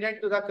is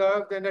tangent to the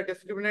curve, then the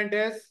discriminant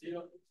is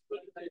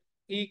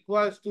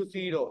equals to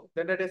 0.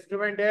 Then the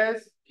discriminant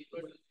is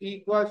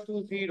equals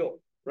to 0.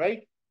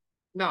 Right?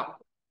 Now,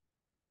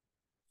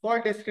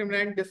 for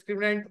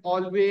discriminant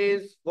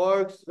always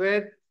works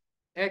with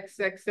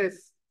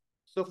x-axis.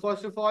 So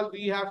first of all,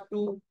 we have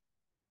to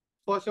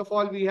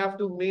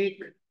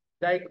make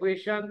the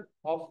equation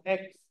of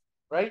x,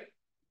 right?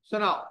 So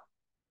now,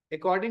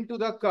 according to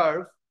the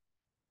curve,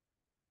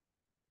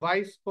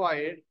 y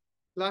squared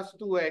plus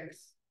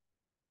 2x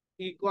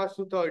equals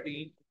to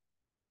 13.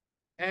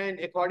 And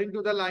according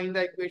to the line,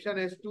 the equation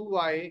is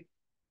 2y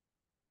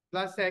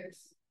plus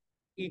x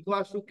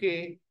equals to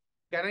k.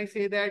 Can I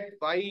say that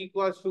y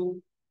equals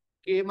to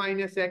k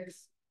minus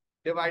x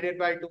divided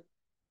by 2?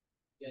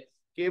 Yes.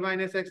 K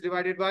minus x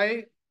divided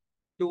by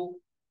 2.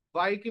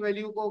 Y की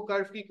value को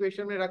curve की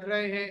equation में रख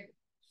रहे हैं,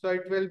 so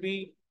it will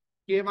be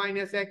k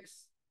minus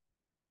x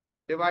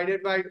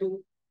divided by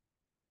 2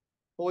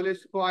 whole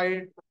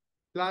squared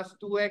plus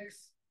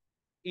 2x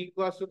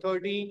equals to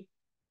 13.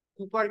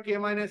 ऊपर k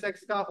minus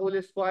x का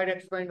whole squared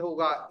expand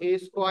होगा, a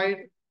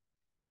squared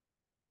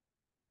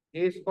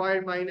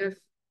minus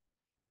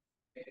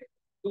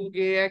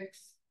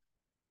 2kx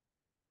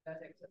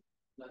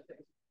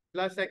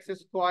plus x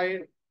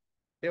squared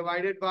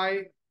divided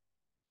by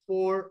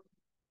 4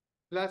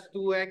 plus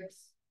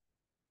 2x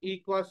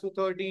equals to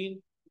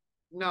 13.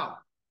 Now,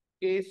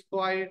 k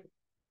squared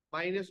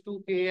minus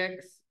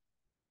 2kx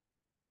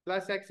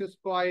plus x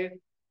squared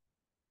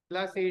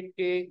plus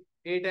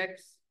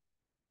 8x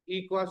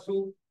equals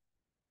to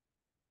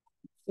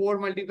 4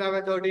 multiplied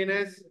by 13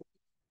 is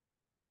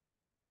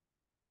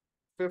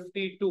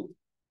 52.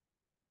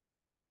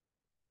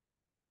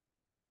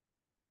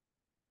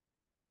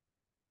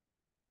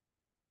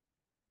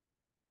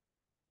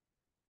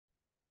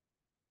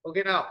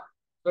 Okay, now,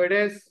 so it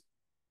is,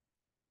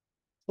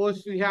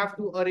 first we have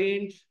to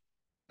arrange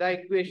the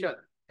equation.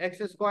 X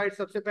squared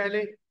सबसे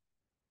पहले,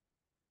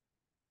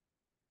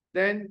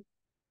 then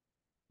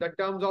the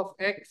terms of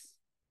x,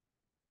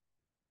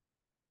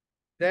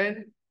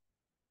 then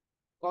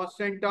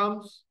constant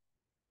terms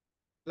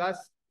plus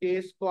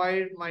k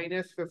squared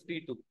minus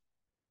 52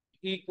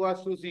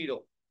 equals to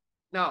 0.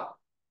 Now,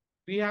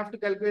 we have to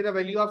calculate the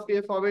value of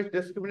k for which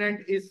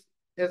discriminant is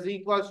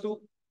equals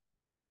to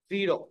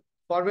 0,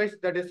 for which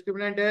the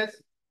discriminant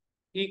is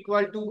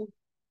equal to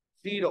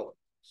 0.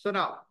 So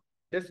now,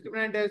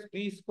 discriminant is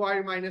b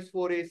squared minus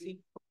 4ac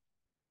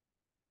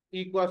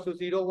equals to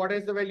 0. What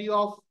is the value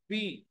of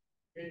b?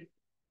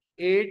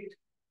 8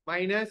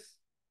 minus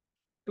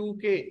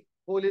 2k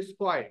whole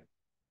squared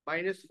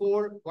minus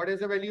 4. What is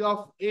the value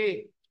of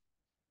a?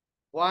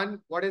 1.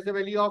 What is the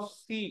value of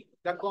c?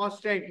 The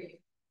constant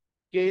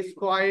k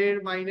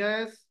squared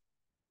minus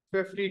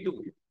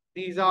 52.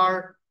 These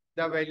are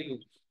the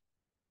values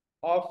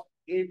of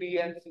a, b,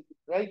 and c,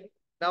 right?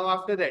 Now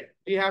after that,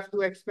 we have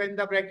to expand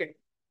the bracket.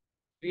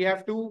 We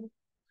have to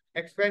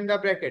expand the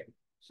bracket.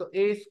 So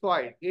a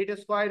squared, 8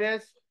 squared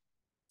is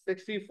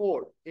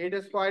 64.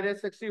 8 squared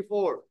is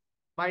 64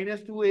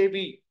 minus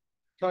 2ab,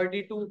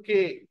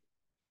 32k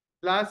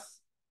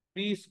plus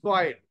b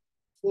squared,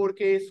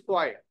 4k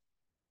squared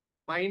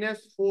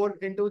minus 4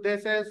 into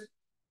this is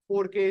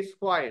 4k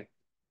squared,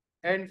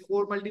 and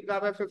 4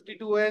 multiplied by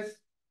 52 is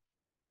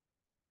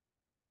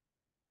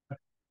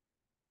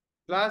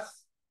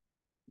plus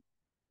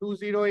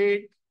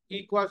 208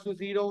 equals to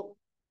 0.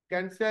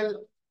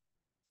 Cancel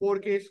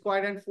 4k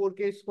squared and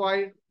 4k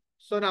squared.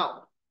 So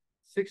now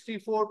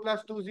 64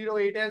 plus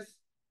 208 is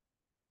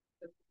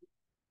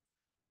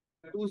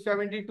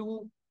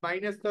 272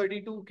 minus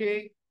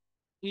 32k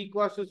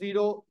equals to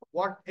 0.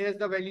 What is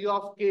the value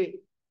of k?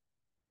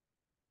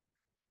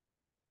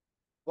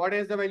 What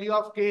is the value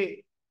of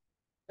k?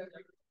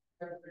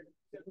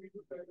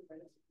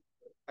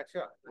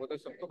 अच्छा वो तो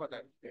सबको पता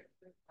है.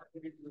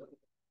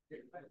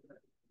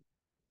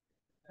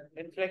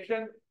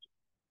 Inflection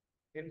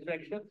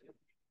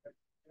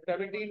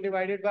 17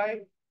 divided by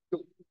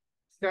 2.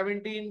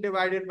 17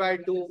 divided by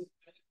 2.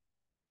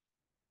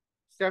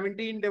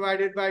 17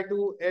 divided by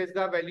 2 is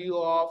the value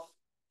of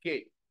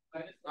k.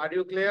 Are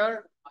you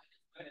clear?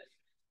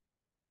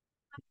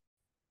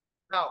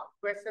 Now,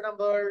 question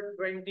number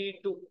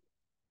 22.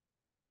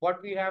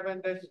 What we have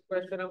in this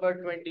question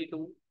number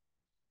 22?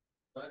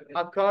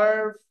 A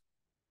curve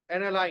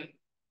and a line.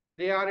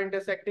 They are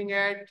intersecting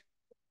at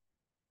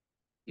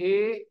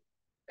A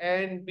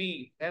and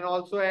B and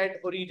also at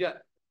origin,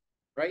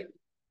 right?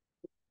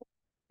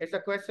 It's a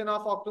question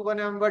of October,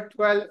 November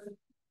 12,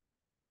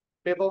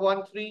 paper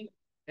 1-3.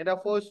 In the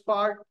first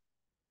part,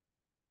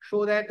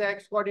 show that the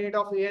x coordinate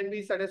of A and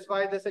B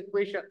satisfy this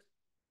equation.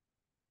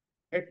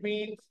 It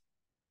means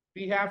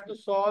we have to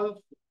solve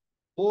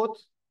both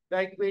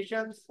the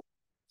equations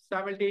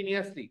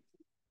simultaneously.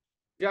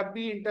 जब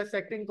भी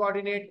intersecting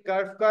coordinate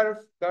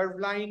curve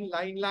line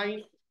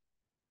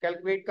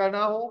calculate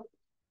करना हो,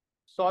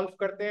 solve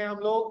करते हैं हम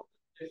लोग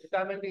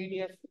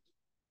simultaneously,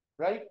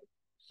 right?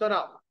 So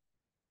now,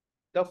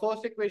 the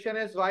first equation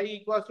is y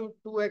equals to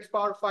 2x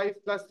power 5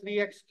 plus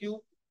 3x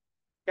cube.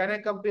 Can I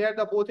compare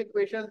the both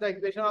equations, the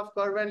equation of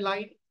curve and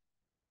line?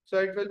 So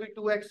it will be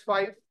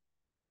 2x5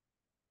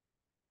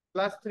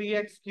 plus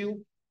 3x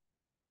cube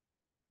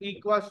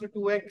equals to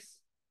 2x.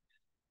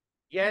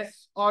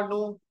 Yes or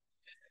no?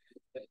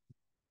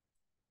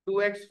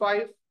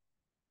 2x5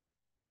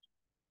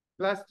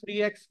 plus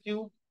 3x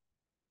cube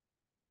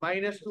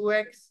minus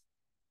 2x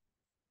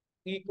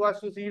equals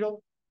to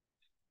 0.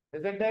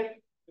 Isn't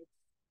it?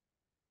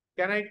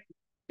 Can I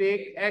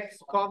take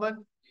x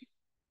common?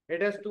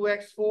 It is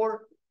 2x4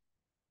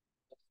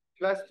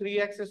 plus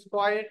 3x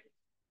squared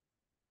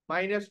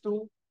minus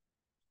 2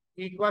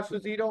 equals to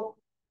 0.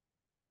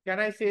 Can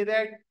I say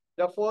that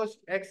the first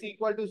x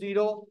equal to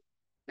 0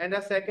 and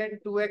the second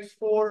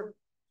 2x4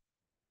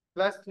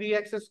 plus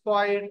 3x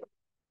squared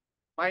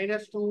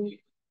minus 2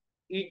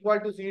 equal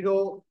to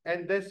 0,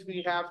 and this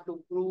we have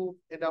to prove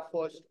in the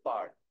first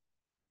part.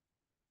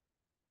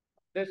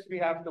 This we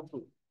have to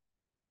prove.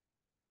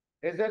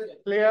 Is this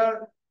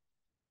clear?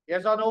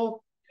 Yes or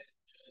no?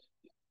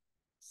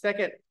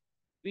 Second,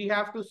 we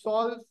have to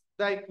solve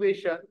the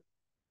equation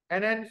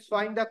and then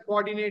find the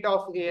coordinate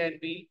of A and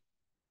B,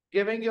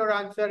 giving your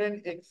answer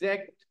in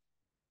exact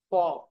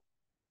form.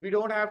 We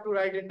don't have to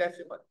write in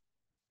decimal.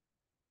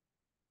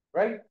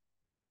 Right?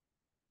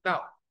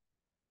 Now,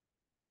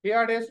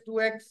 here it is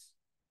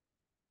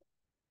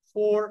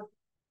 2x4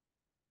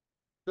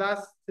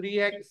 plus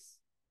 3x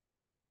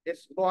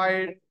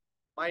squared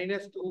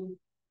minus 2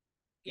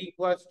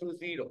 equals to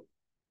 0.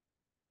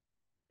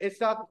 It's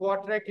a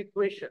quadratic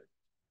equation.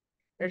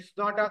 It's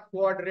not a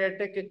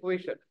quadratic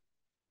equation.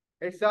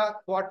 It's a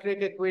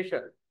quadratic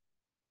equation.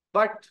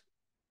 But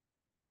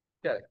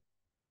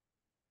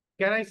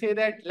can I say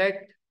that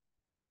let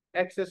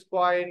x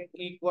squared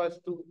equals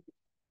to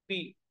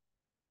p?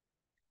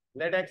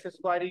 Let x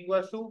squared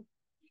equals to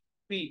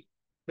p,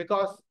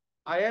 because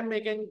I am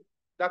making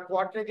the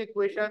quadratic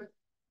equation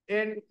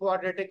in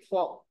quadratic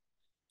form.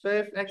 So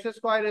if x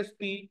squared is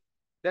p,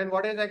 then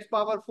what is x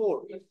power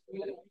 4?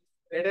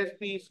 It is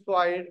p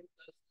squared.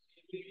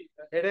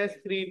 It is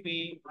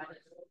 3p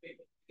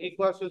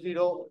equals to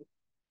 0.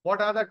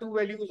 What are the two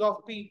values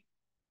of p?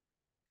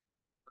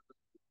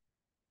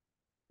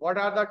 What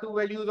are the two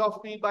values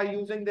of p by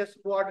using this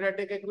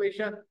quadratic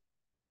equation?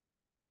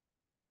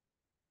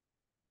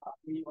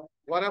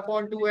 1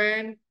 upon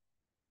 2n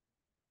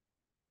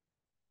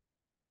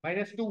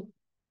minus 2.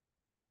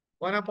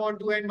 1 upon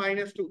 2n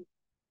minus 2.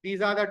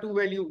 These are the two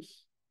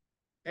values.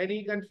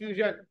 Any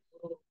confusion?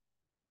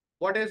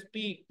 What is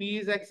p? P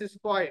is x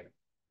squared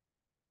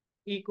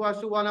equals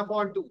to 1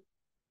 upon 2.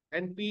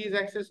 And p is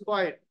x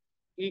squared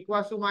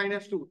equals to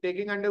minus 2.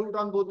 Taking under root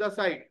on both the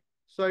sides.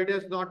 So it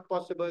is not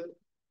possible.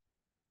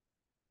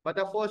 But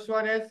the first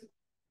one is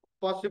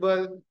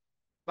possible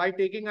by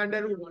taking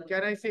under root.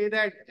 Can I say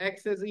that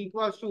x is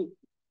equals to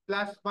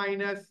plus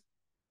minus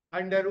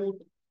under root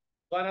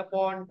 1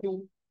 upon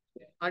 2?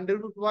 Under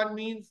root 1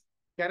 means,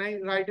 can I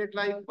write it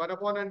like 1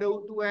 upon under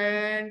root 2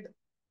 and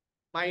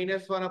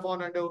minus 1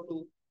 upon under root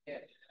 2?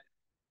 Yes.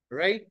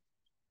 Right?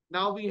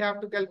 Now we have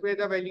to calculate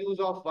the values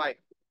of y.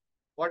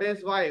 What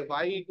is y?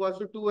 Y equals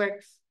to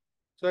 2x.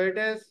 So it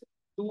is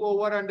 2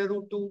 over under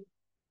root 2.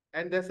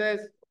 And this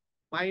is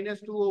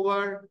minus 2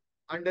 over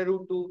under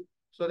root 2.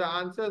 So the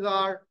answers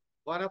are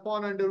 1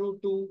 upon under root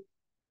 2,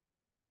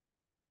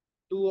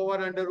 2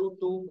 over under root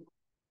 2,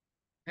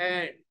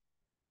 and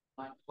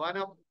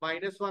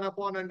minus 1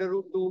 upon under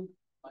root 2,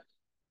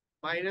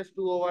 minus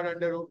 2 over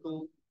under root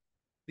 2.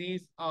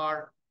 These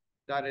are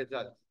the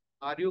results.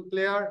 Are you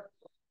clear?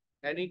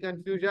 Any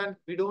confusion?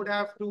 We don't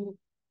have to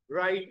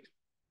write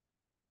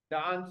the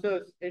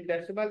answers in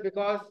decimal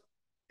because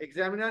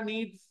Examiner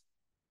needs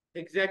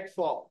exact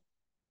form.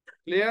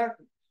 Clear?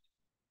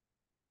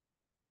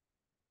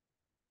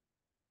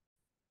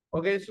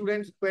 Okay,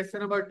 students,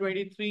 question number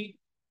 23.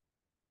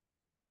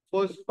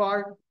 First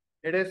part,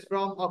 it is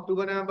from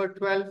October November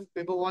 12,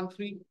 paper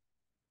 1-3.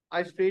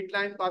 A straight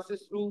line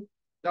passes through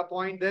the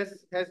point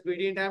this has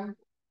gradient m.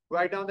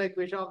 Write down the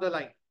equation of the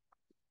line.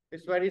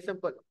 It's very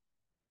simple.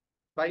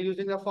 By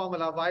using the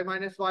formula y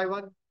minus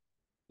y1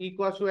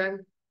 equals to m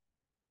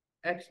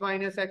x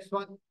minus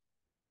x1.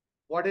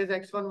 What is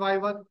x1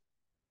 y1?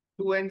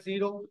 2 and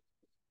 0.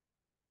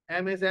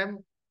 M is m.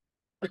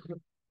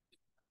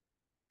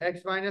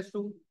 X minus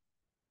 2.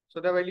 So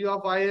the value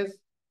of y is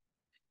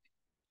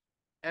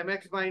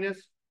mx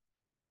minus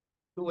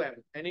 2m.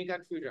 Any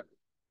confusion?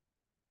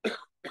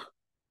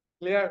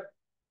 Clear?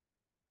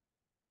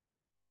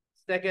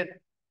 Second,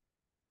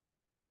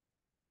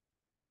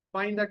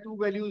 find the two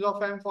values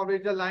of m for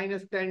which the line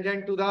is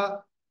tangent to the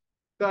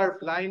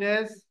curve. Line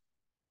is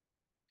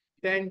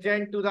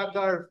tangent to the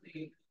curve.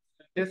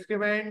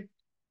 Discriminant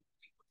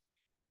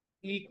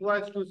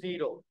equals to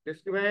 0.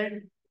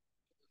 Discriminant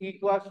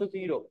equals to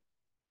 0.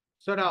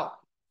 So now,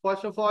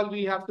 first of all,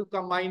 we have to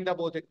combine the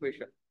both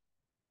equation.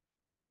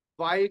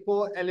 Y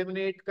को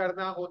eliminate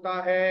करना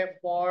होता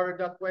है for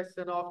the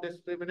question of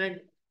discriminant.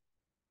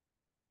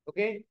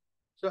 Okay,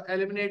 so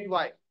eliminate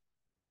y.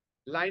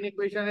 Line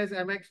equation is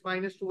mx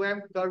minus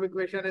 2m. Curve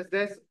equation is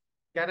this.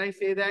 Can I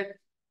say that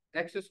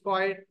x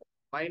squared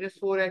minus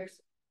 4x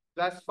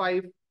plus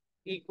 5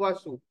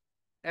 equals to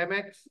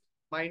mx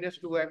minus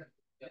 2m?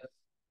 Yes.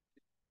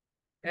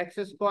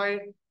 X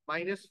squared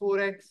minus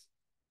 4x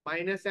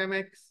minus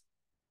mx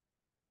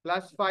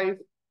plus 5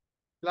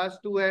 plus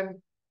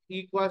 2m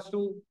equals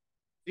to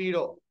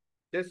 0.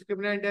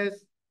 Discriminant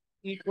is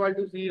equal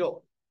to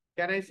 0.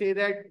 Can I say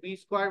that b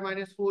squared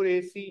minus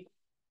 4ac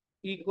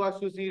equals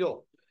to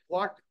 0?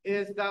 What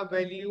is the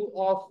value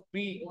of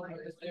b?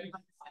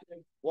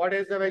 What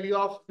is the value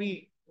of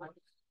b?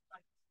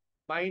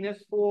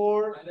 Minus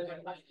 4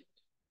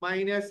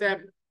 minus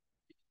m.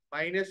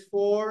 Minus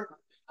 4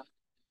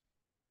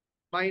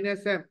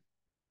 minus M.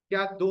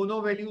 क्या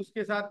दोनों values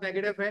के साथ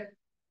negative है?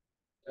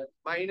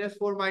 Minus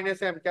 4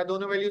 minus M. क्या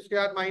दोनों values के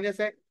साथ minus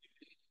है?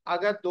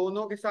 अगर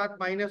दोनों के साथ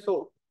माइनस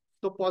हो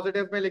तो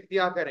पॉजिटिव में लिख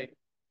दिया करें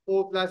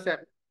O plus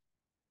M.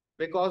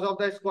 Because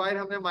of the square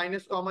हमने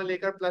माइनस कॉमन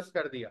लेकर प्लस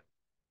कर दिया.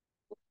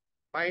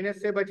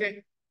 माइनस से बचे,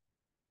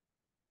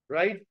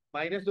 राइट?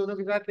 माइनस दोनों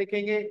के साथ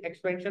लिखेंगे,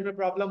 एक्सपेंशन में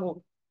प्रॉब्लम हो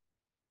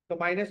तो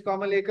माइनस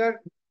कॉमन लेकर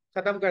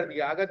खत्म कर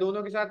दिया. अगर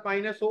दोनों के साथ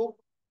माइनस हो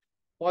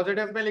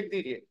पॉजिटिव में लिख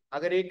दीजिए.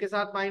 अगर एक के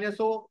साथ माइनस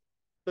हो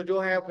तो जो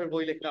है फिर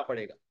वही लिखना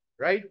पड़ेगा,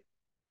 right?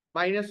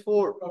 Minus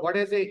 4, what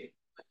is it?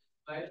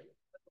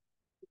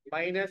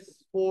 Minus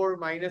 4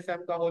 minus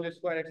M का होल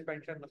स्क्वायर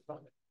एक्सपेंशन मसला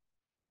है.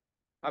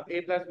 अब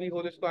a plus B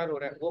whole square हो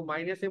रहा है, वो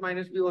माइनस से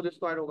माइनस बी होल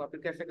स्क्वायर होगा,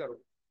 फिर कैसे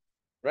करो?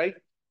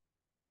 Right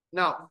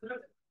now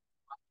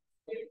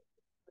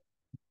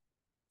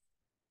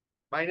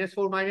minus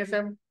 4 minus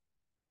M,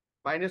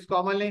 minus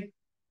common लें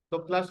तो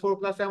प्लस 4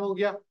 प्लस एम हो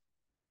गया,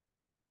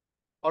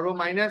 और वो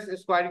माइनस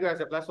स्क्वायर की वजह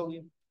से प्लस होगी.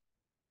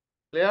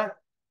 Clear?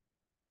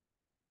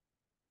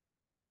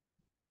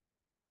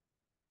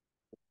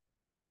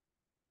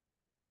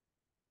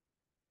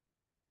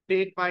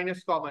 Take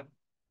minus common.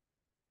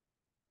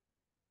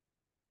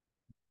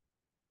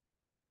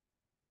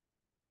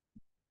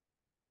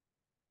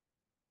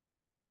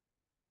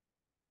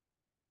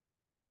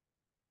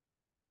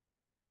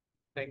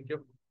 Thank you.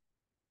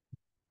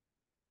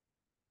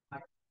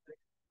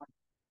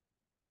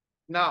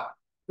 Now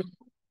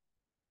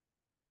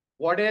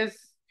what is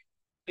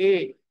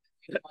a?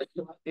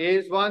 A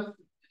is 1.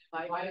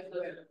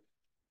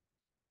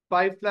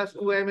 5 plus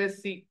 2m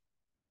is c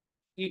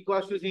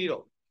equals to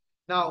 0.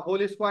 Now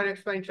whole square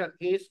expansion,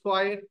 a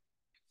square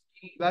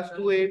plus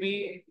 2ab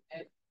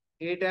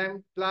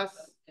 8m plus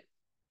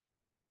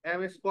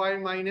m square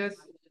minus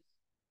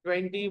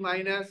 20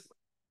 minus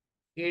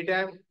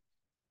 8m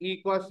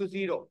equals to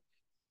 0.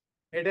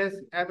 It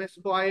is m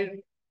square,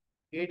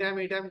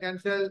 8m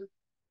cancel,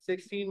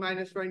 16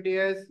 minus 20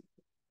 is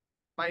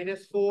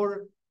minus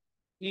 4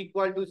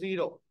 equal to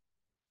 0.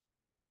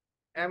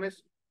 M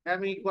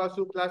equals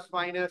to plus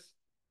minus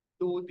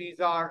 2. These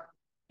are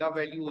the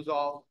values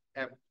of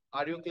m.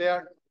 Are you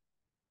clear?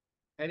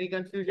 Any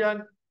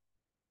confusion?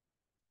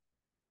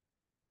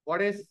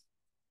 What is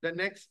the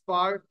next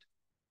part?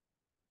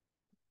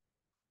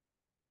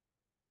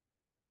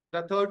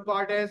 The third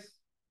part is,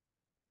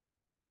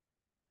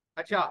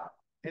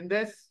 in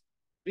this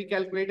we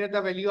calculated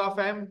the value of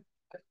m.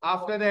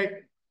 After that,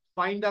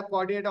 find the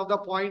coordinate of the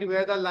point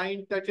where the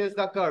line touches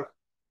the curve.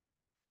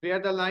 Where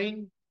the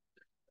line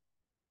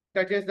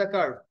touches the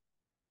curve.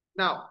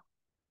 Now,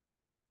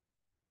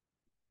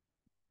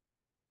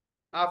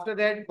 after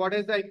that, what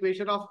is the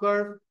equation of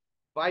curve?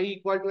 Y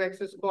equal to x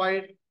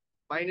squared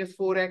minus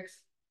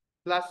 4x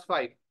plus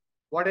 5.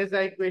 What is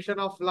the equation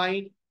of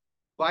line?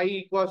 Y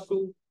equals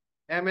to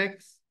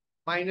mx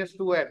minus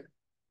 2m.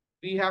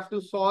 We have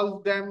to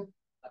solve them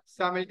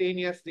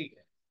simultaneously.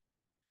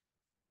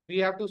 We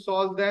have to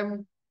solve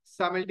them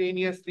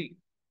simultaneously.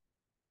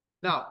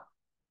 Now,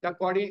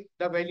 the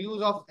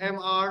values of m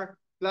are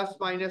plus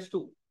minus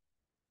 2.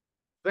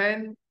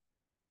 When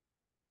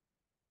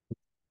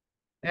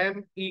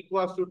m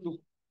equals to 2,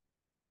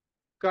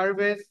 curve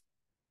is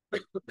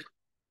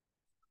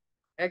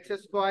x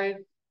squared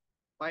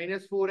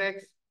minus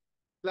 4x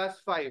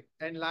plus 5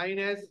 and line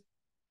is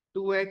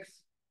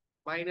 2x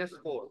minus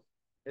 4.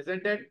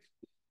 Isn't it?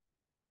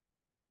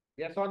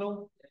 Yes or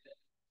no?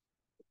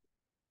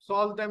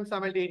 Solve them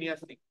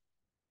simultaneously.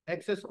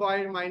 X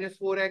squared minus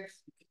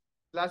 4x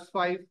plus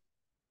 5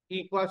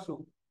 equals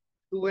to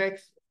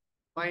 2x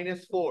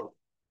minus 4.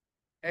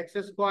 X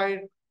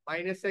squared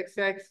minus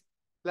xx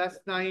plus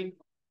 9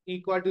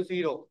 equal to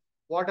 0.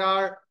 What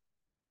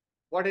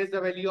is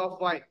the value of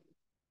y?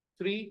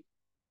 3,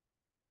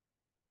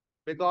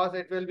 because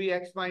it will be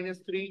x minus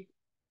 3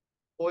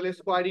 whole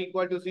square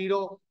equal to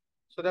 0.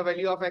 So the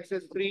value of x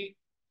is 3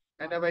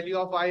 and the value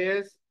of y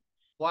is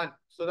 1.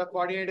 So the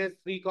coordinate is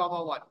 3,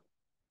 1.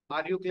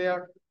 Are you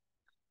clear?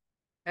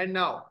 And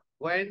now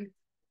when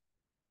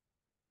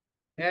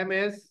m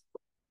is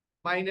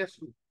minus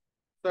 2,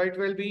 so it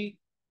will be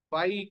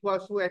y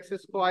equals to x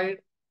squared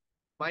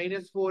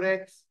minus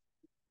 4x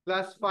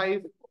plus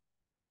 5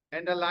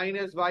 and the line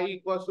is y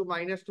equals to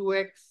minus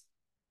 2x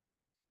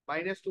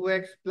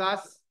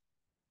plus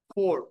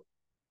 4.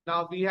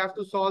 Now we have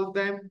to solve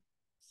them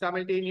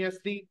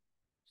simultaneously.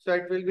 So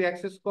it will be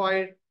x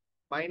squared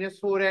minus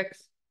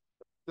 4x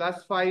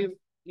plus 5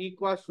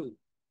 equals to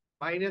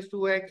minus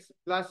 2x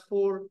plus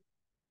 4,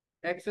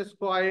 x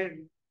squared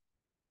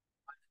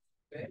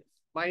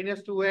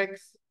minus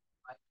 2x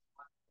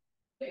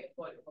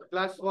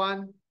plus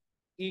 1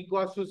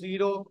 equals to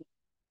 0.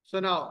 So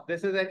now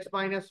this is x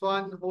minus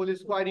 1 whole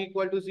square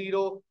equal to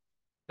 0.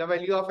 The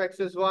value of x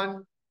is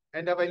 1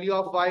 and the value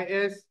of y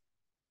is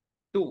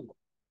 2.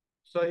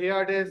 So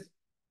here it is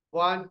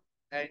 1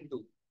 and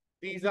 2.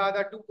 These are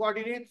the two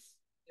coordinates.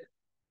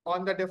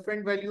 On the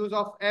different values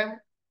of m,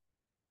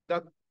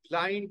 the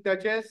line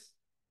touches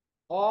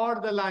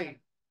or the line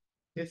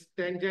is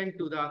tangent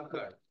to the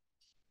curve.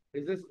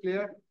 Is this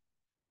clear?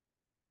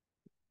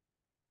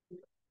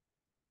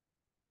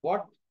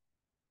 What?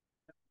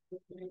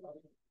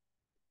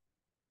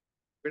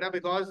 Beta,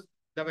 because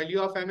the value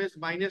of m is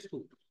minus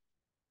 2.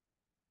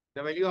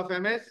 The value of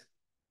m is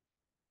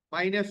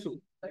minus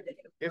 2.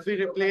 If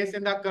we replace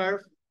in the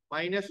curve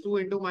minus 2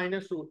 into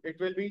minus 2, it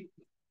will be.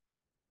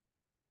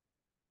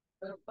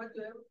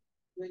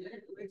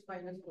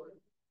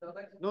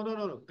 No.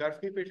 Curve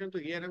की equation तो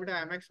ये है ना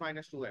बेटा, mx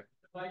minus 2m.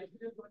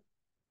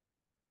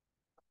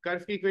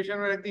 Curve की equation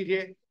में रख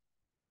दीजिए,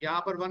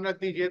 यहाँ पर 1 रख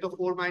दीजिए, तो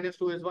 4 minus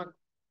 2 is 1.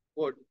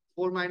 Good.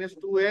 4 minus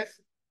 2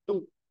 is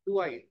 2.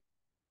 2 I.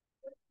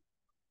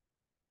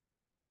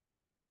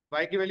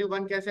 y की वैल्यू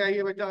 1 कैसे आई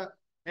है बेटा?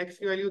 x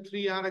की वैल्यू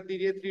 3 यहाँ रख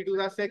दीजिए. 3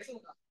 2 6.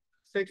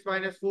 6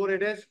 minus 4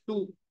 it is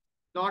 2,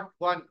 not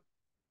 1.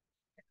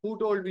 Who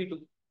told me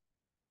to?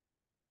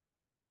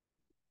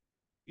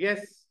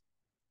 Yes.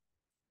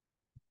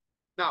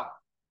 Now,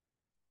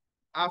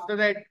 after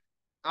that,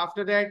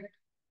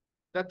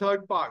 the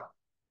third part.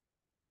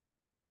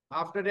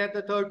 After that,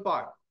 the third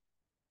part.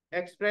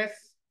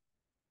 Express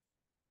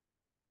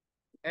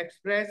x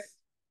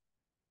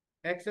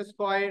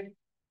squared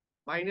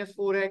minus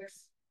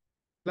 4x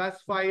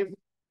plus 5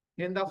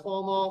 in the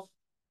form of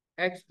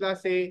x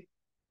plus a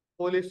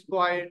whole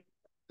squared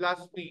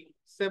plus b.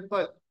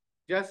 Simple.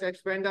 Just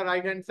expand the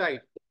right hand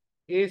side.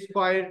 A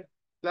squared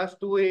plus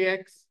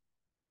 2ax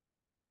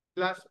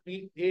plus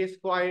b, a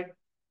squared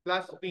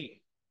plus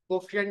b.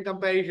 Coefficient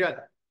comparison.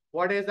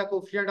 What is the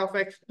coefficient of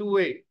x?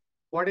 2a.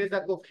 What is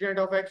the coefficient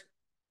of x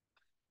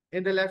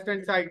in the left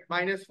hand side?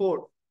 Minus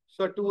 4.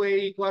 So 2a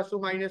equals to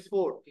minus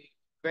 4.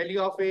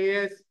 Value of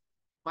a is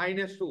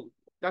minus 2.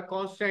 The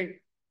constant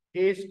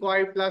a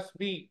squared plus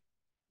b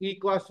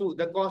equals to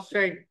the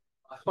constant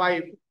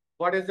 5.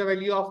 What is the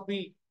value of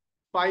b?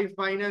 5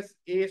 minus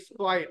a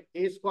squared.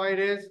 A squared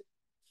is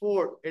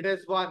 4. It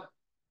is 1.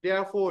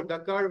 Therefore, the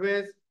curve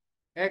is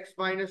x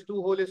minus 2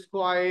 whole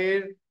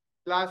square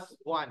plus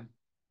 1.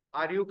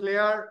 Are you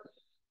clear?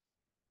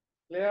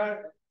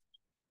 Clear?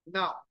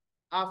 Now,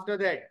 after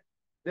that,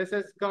 this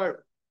is curve.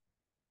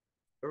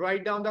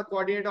 Write down the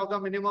coordinate of the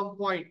minimum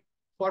point.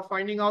 For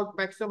finding out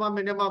maximum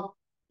minimum,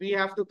 we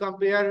have to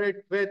compare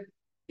it with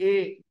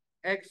a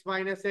x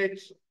minus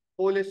h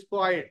whole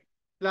squared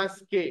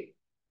plus k.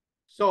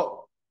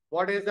 So,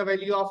 what is the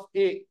value of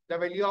a? The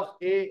value of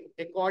a,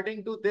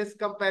 according to this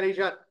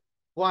comparison,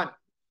 1,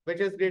 which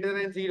is greater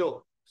than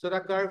 0. So the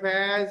curve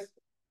has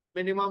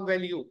minimum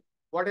value.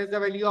 What is the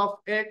value of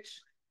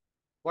h?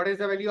 What is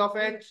the value of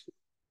h?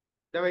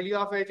 The value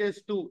of h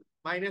is 2.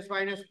 Minus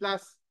minus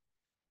plus.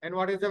 And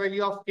what is the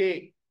value of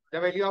k? The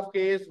value of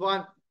k is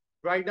 1.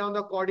 Write down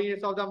the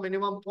coordinates of the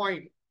minimum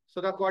point.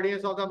 So the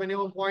coordinates of the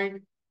minimum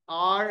point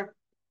are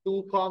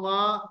 2,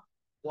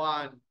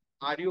 1.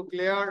 Are you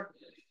clear?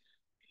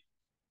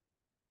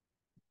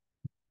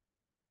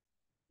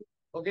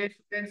 Okay,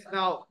 students,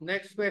 now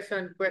next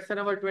question. Question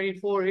number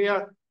 24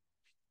 here.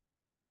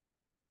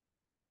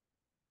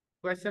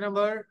 Question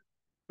number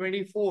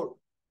 24.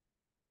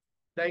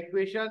 the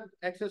equation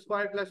x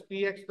squared plus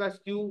px plus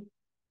q,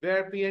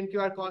 where p and q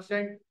are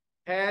constant,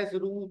 has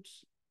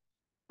roots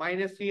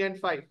 -3 and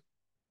 5.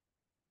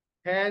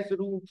 Has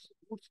roots.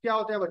 Roots क्या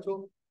होते हैं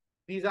बच्चों?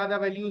 These are the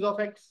values of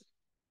x.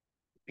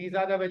 These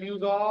are the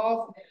values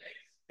of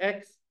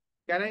x.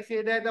 Can I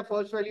say that the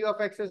first value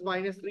of x is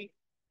 -3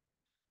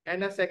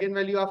 and the second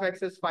value of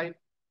x is 5?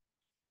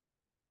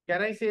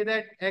 Can I say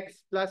that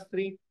x plus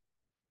 3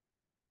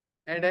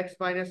 and x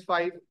minus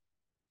 5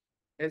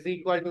 is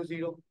equal to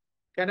 0?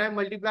 Can I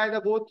multiply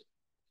the both?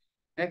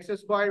 X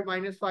squared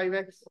minus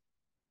 5x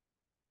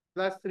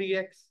plus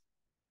 3x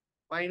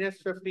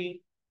minus 15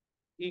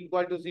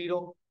 equal to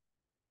 0.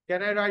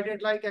 Can I write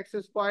it like x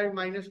squared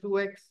minus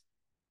 2x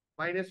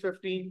minus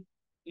 15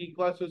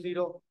 equals to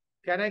 0?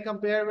 Can I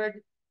compare with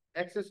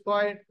x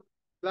squared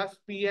plus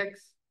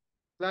px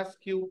plus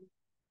q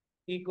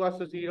equals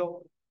to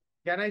 0?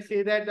 Can I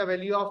say that the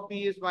value of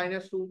p is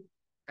 -2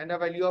 and the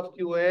value of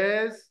q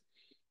is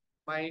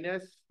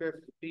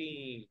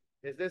 -15?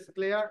 Is this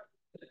clear?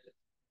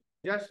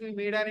 Just we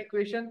made an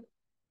equation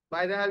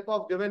by the help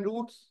of given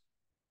roots.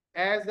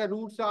 As the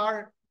roots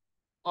are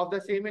of the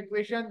same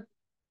equation,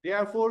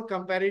 therefore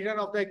comparison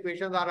of the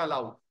equations are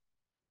allowed.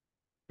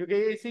 क्योंकि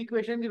ये इसी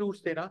equation के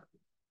roots थे ना,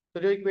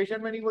 तो जो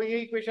equation बनी वो ये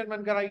इक्वेशन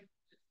बनकर आई,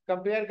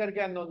 कंपेयर करके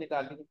अननोन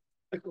निकाल ली.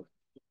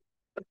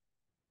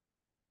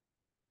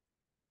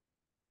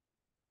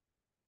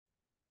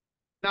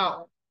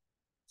 Now,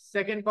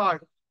 second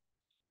part,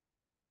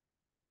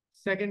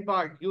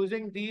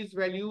 using these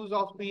values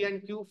of p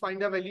and q,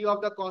 find the value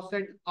of the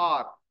constant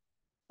r,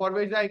 for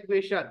which the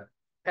equation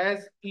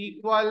has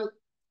equal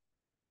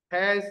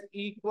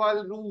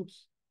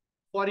roots.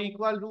 For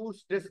equal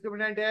roots,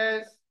 discriminant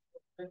is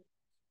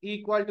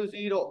equal to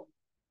 0.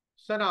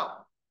 So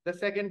now, the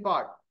second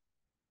part,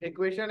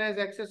 equation is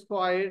x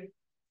squared.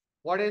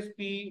 What is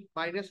p?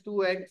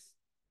 -2x.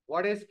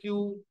 What is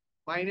q?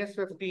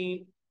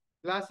 -15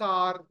 plus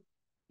r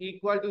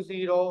equal to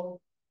 0.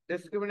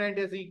 Discriminant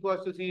is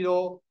equal to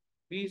 0.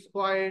 b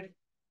squared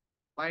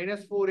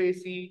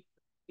 -4ac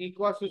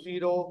equals to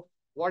 0.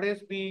 What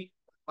is b?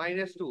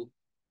 -2.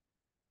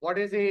 What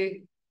is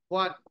a?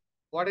 1.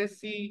 What is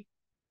c?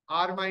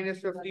 r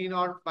 -15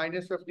 or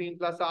 -15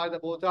 plus r, the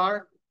both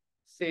are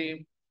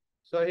same.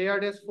 So here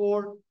it is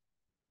 4.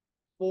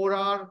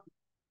 4r.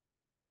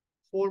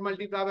 4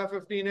 multiplied by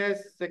 15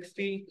 is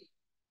 60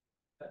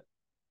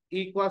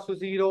 equals to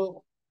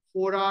 0.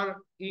 4r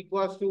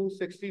equals to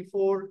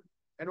 64.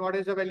 And what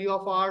is the value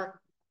of r?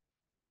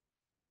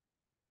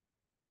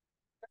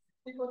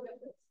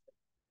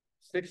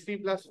 60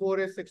 plus 4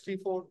 is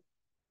 64.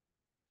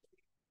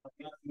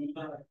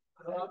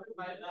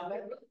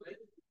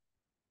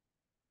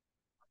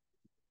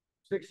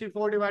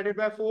 64 divided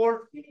by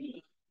 4,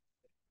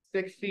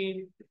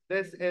 16.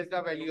 This is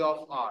the value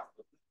of r.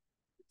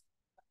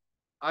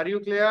 Are you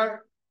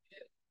clear?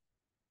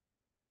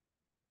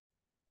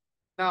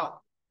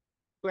 Now,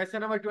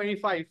 question number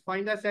 25.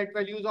 Find the set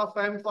values of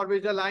m for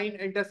which the line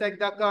intersects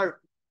the curve.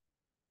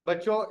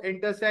 Bachcho,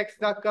 intersects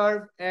the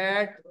curve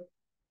at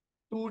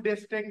two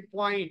distinct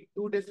points.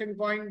 Two distinct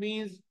points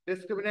means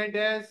discriminant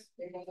is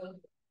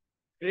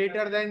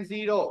greater than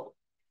 0.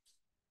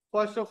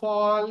 First of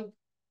all,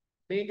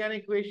 make an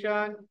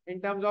equation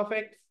in terms of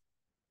x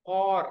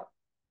or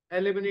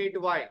eliminate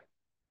y.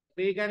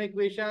 Make an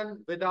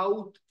equation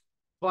without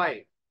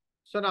y.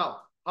 So now,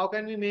 how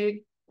can we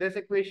make this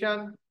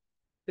equation?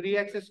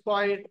 3x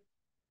squared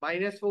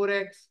minus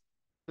 4x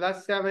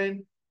plus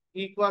 7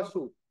 equals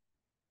to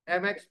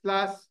mx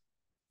plus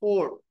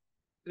 4.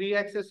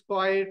 3x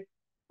squared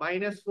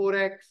minus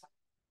 4x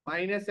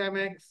minus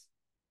mx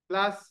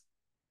plus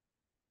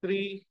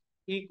 3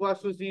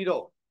 equals to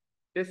 0.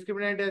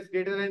 Discriminant is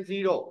greater than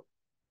 0.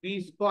 b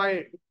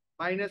squared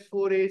minus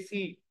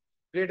 4ac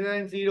greater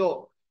than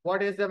 0.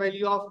 What is the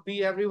value of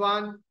b,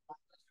 everyone?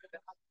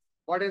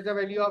 What is the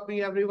value of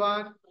b,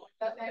 everyone?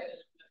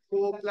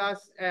 4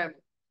 plus m.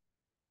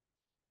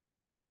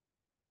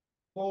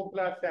 4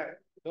 plus m.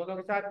 दोनों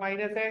के साथ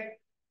minus है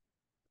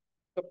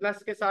तो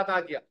plus के साथ आ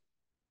गया.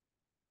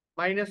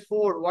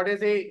 -4. What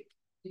is a?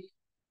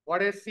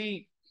 What is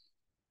c?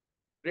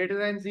 Greater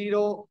than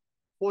 0.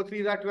 4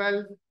 3s are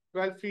 12.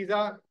 12 3s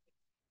are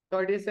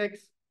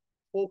 36.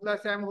 4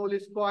 plus m whole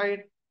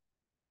squared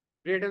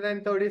greater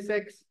than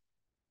 36.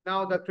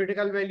 Now the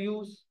critical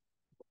values.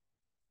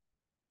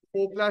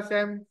 4 plus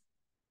m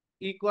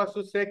equals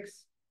to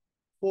 6.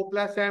 4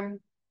 plus m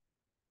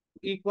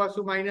equals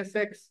to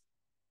 -6.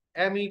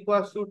 M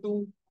equals to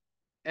 2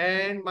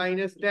 and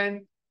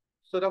 -10.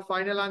 So the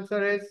final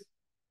answer is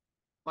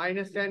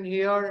 -10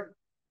 here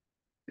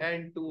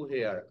and 2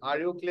 here. Are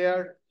you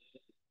clear?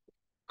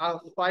 A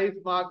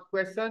 5-mark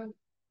question.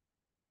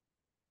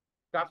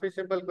 काफी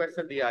simple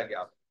question दिया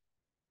गया.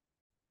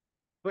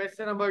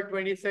 Question number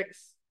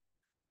 26.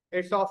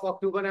 It's of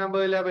October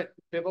number 11,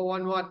 paper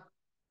 1-1.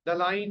 The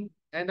line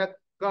and the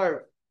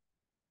curve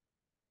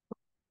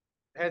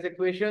has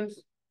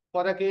equations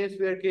for the case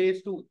where k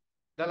is 2.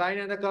 The line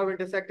and the curve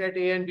intersect at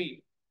A and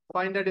B.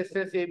 Find the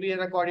distance AB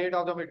and the coordinate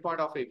of the midpoint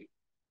of AB.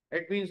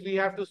 It means we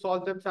have to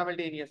solve them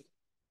simultaneously.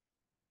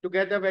 to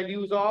get the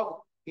values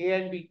of A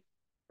and B,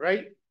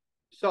 right?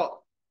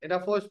 So in the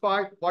first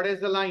part, what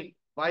is the line?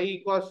 Y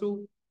equals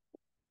to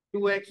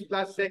 2x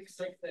plus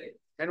 6.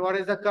 And what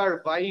is the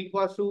curve? Y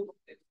equals to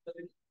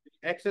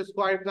x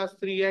squared plus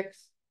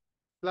 3x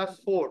plus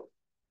 4.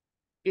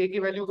 K की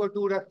value को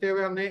 2 रखते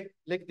हुए हमने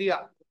लिख दिया.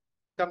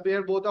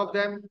 Compare both of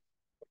them.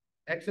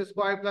 X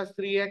squared plus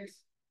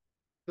 3x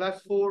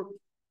plus 4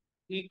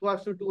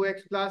 equals to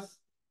 2x plus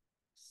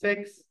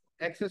 6.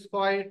 X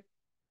squared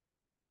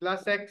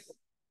plus x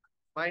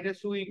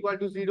minus 2 equal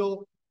to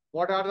 0.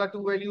 What are the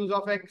two values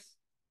of x?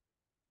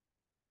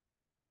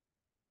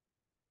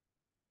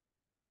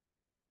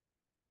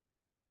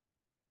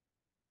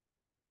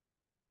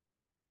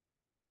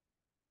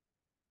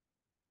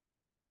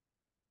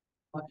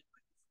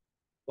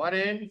 One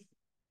and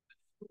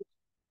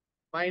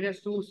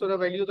minus 2. So the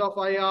values of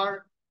y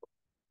are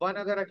 1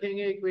 अगर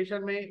रखेंगे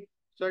equation में,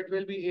 so it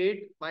will be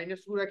 8.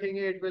 Minus 2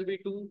 रखेंगे, it will be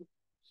 2.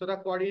 So the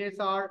coordinates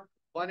are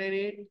 1 and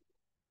 8.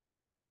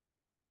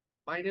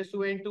 Minus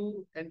 2 and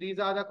 2. And these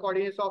are the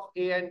coordinates of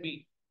A and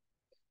B.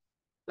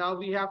 Now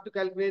we have to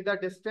calculate the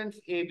distance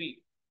AB.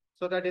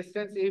 So the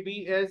distance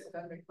AB is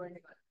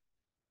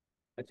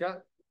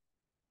अच्छा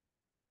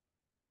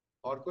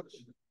और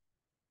कुछ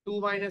 2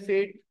 minus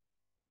 8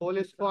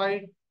 whole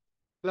squared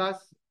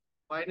plus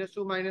minus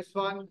 2 minus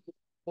 1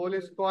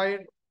 whole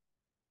squared.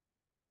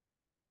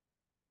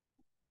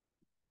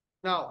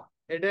 Now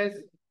it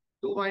is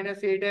 2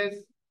 minus 8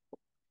 is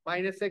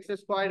minus 6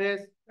 squared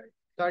is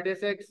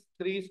 36.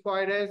 3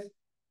 squared is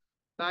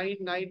 9.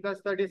 9 plus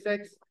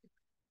 36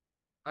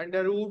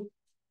 under root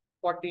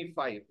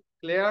 45.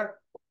 Clear?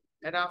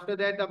 And after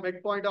that, the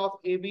midpoint of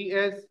AB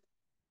is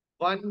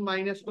 1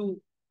 minus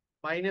 2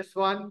 minus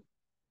 1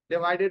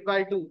 divided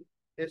by 2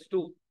 is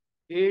 2.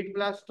 8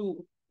 plus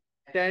 2,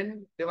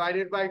 10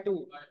 divided by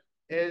 2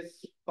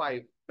 is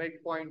 5.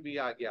 Midpoint B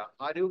आ गया.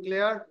 Are you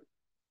clear?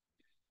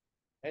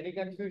 Any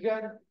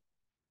confusion?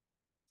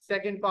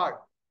 Second part.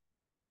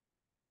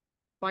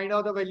 Find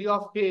out the value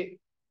of K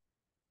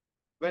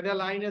when the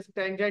line is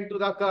tangent to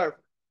the curve.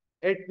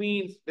 It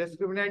means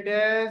discriminant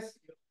is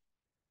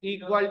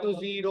equal to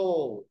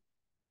 0.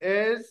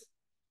 Is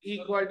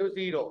equal to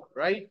 0,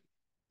 right?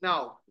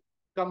 Now,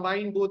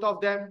 combine both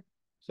of them.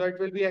 So it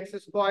will be x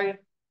squared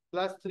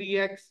plus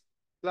 3x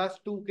plus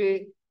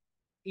 2k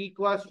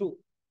equals to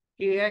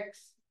kx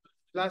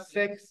plus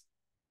 6,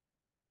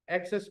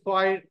 x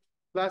squared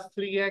plus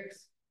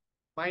 3x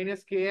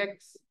minus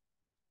kx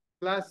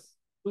plus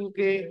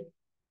 2k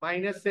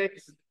minus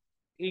 6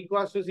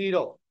 equals to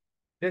 0.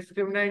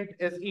 Discriminant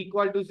is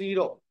equal to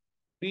 0.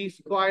 B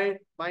squared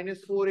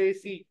minus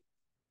 4ac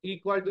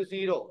equal to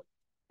 0.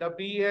 The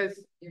B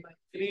is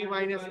 3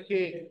 minus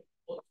k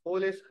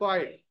whole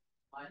squared.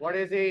 What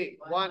is A?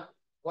 1.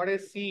 What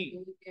is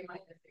C?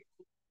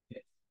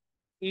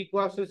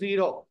 Equals to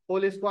 0.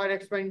 Whole square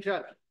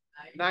expansion.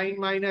 9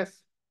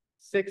 minus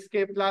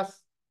 6k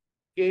plus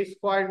k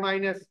squared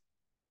minus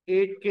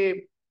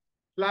 8k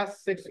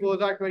plus 6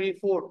 goes are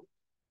 24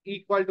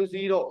 equal to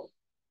 0.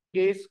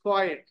 K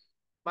squared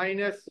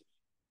minus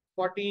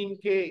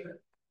 14k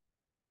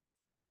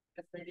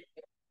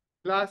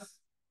plus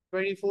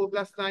 24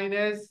 plus 9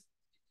 is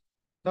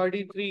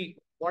 33.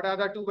 What are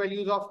the two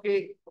values of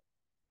k?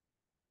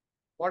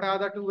 What are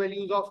the two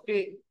values of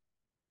k?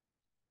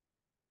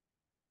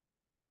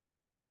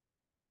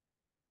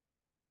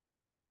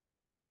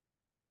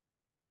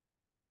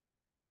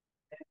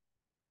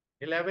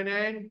 Eleven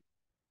and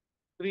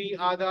 3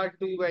 are the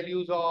two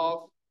values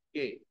of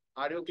k.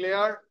 Are you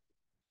clear?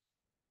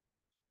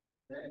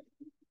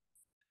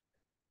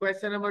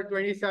 Question number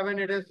 27.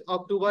 It is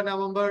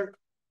October-November.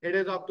 It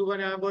is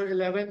October-November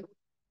 11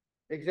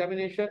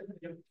 examination.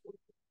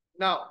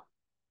 Now,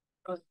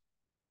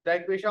 the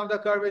equation of the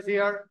curve is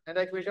here and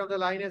the equation of the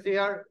line is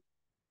here.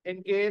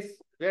 In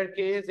case where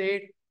k is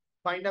 8,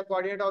 find the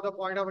coordinate of the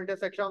point of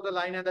intersection of the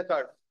line and the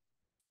curve.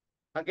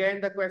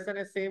 Again, the question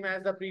is same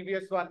as the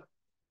previous one.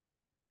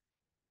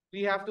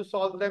 We have to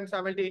solve them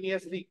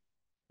simultaneously.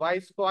 Y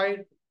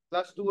squared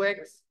plus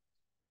 2x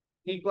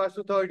equals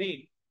to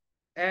 13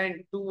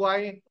 and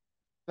 2y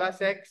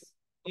plus x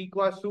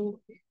equals to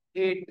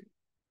 8.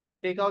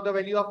 Take out the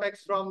value of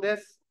x from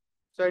this.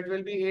 So it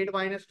will be 8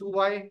 minus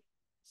 2y.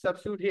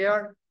 Substitute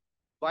here.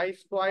 Y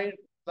squared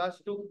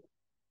plus 2.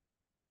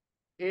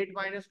 8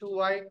 minus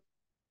 2y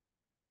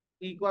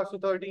equals to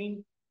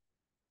 13.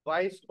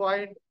 Y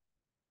squared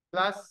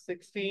plus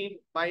 16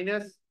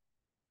 minus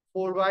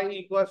 4y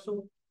equals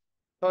to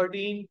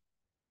 13.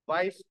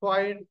 Y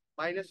squared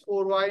minus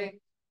 4y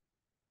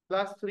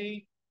plus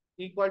 3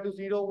 equal to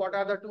 0. What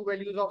are the two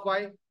values of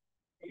y?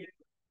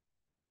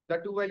 The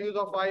two values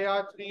of y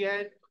are 3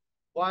 and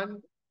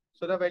 1.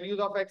 So the values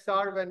of x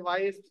are when y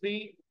is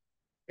 3,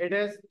 it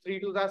is 3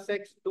 to the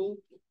 6, 2.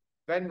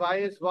 When y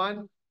is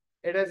 1,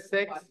 it is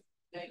 6.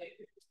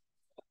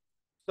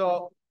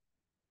 So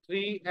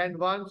 3 and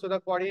 1. So the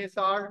coordinates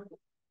are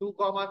 2,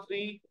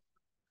 3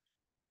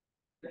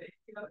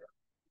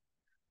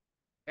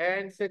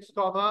 and 6,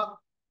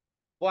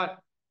 1.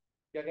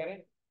 क्या कह रहे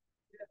हैं?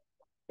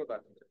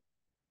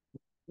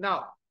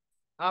 Now,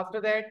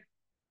 After that,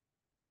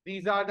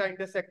 these are the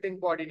intersecting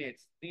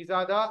coordinates. These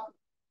are the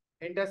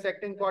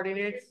intersecting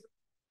coordinates.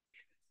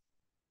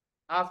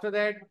 After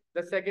that,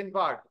 the second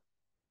part.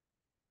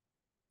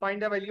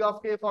 Find the value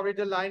of k for which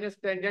the line is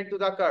tangent to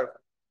the curve.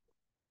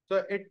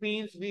 So it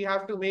means we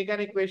have to make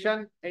an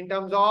equation in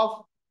terms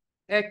of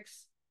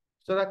x.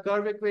 So the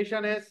curve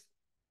equation is,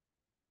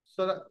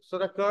 so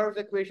the curve's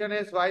equation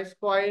is y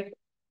squared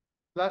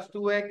plus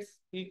 2x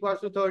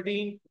equals to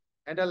 13,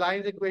 and the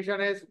line's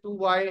equation is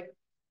 2y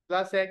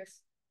plus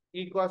x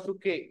equals to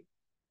k.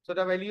 So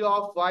the value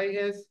of y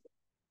is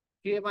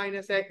k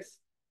minus x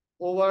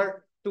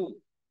over 2.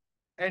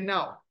 And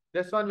now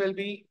this one will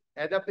be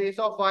at the place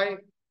of y,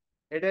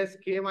 it is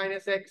k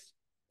minus x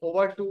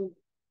over 2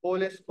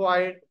 whole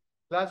squared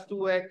plus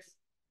 2x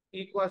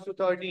equals to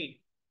 13.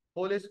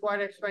 Whole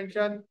squared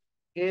expansion,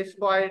 a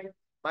squared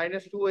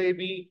minus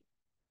 2ab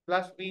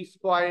plus b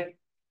squared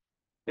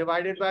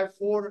divided by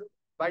 4.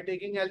 By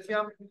taking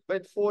LCM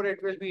with 4, it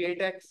will be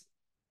 8x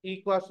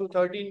equals to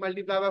 13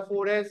 multiplied by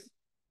 4 is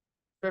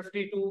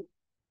 52.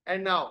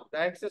 And now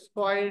the x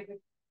squared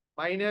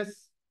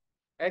minus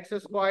x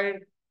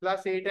squared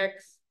plus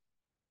 8x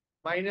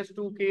minus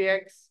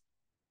 2kx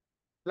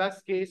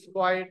plus k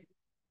squared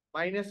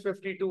minus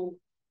 52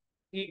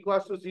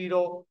 equals to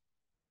 0.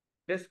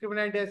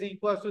 Discriminant is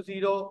equals to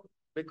 0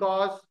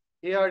 because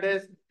here it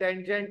is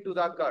tangent to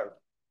the curve.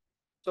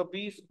 So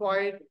b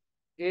squared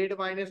 8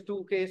 minus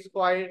 2k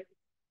squared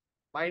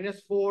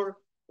minus 4.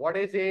 What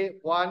is a?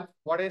 1.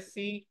 What is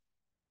c?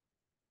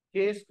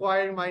 K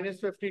squared minus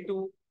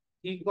 52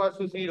 equals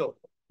to 0.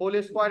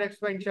 Whole square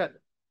expansion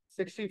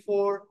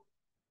 64,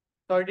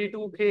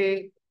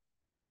 32k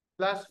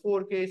plus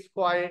 4k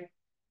squared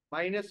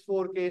minus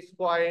 4k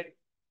squared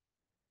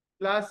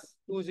plus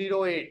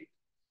 208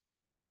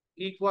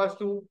 equals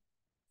to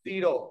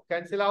 0.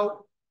 Cancel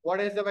out. What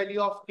is the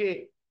value of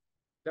k?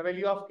 The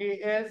value of k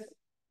is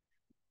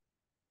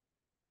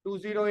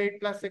 208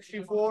 plus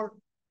 64.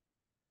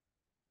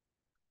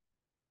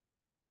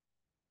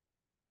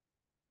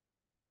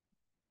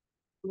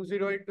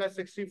 208 plus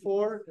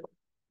 64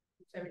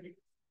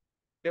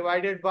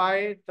 divided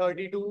by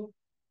 32.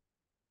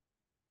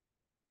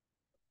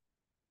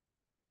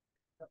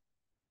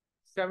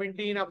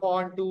 17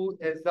 upon 2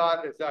 is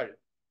the result.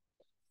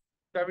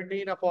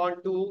 17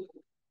 upon 2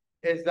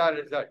 is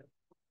the result.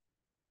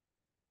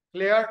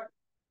 Clear?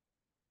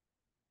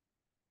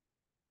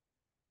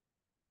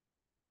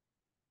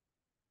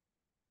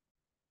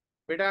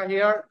 Beta,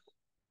 here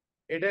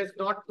it is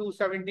not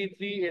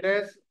 273, it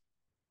is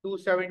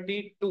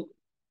 272.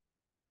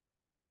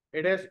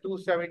 It is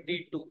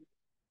 272.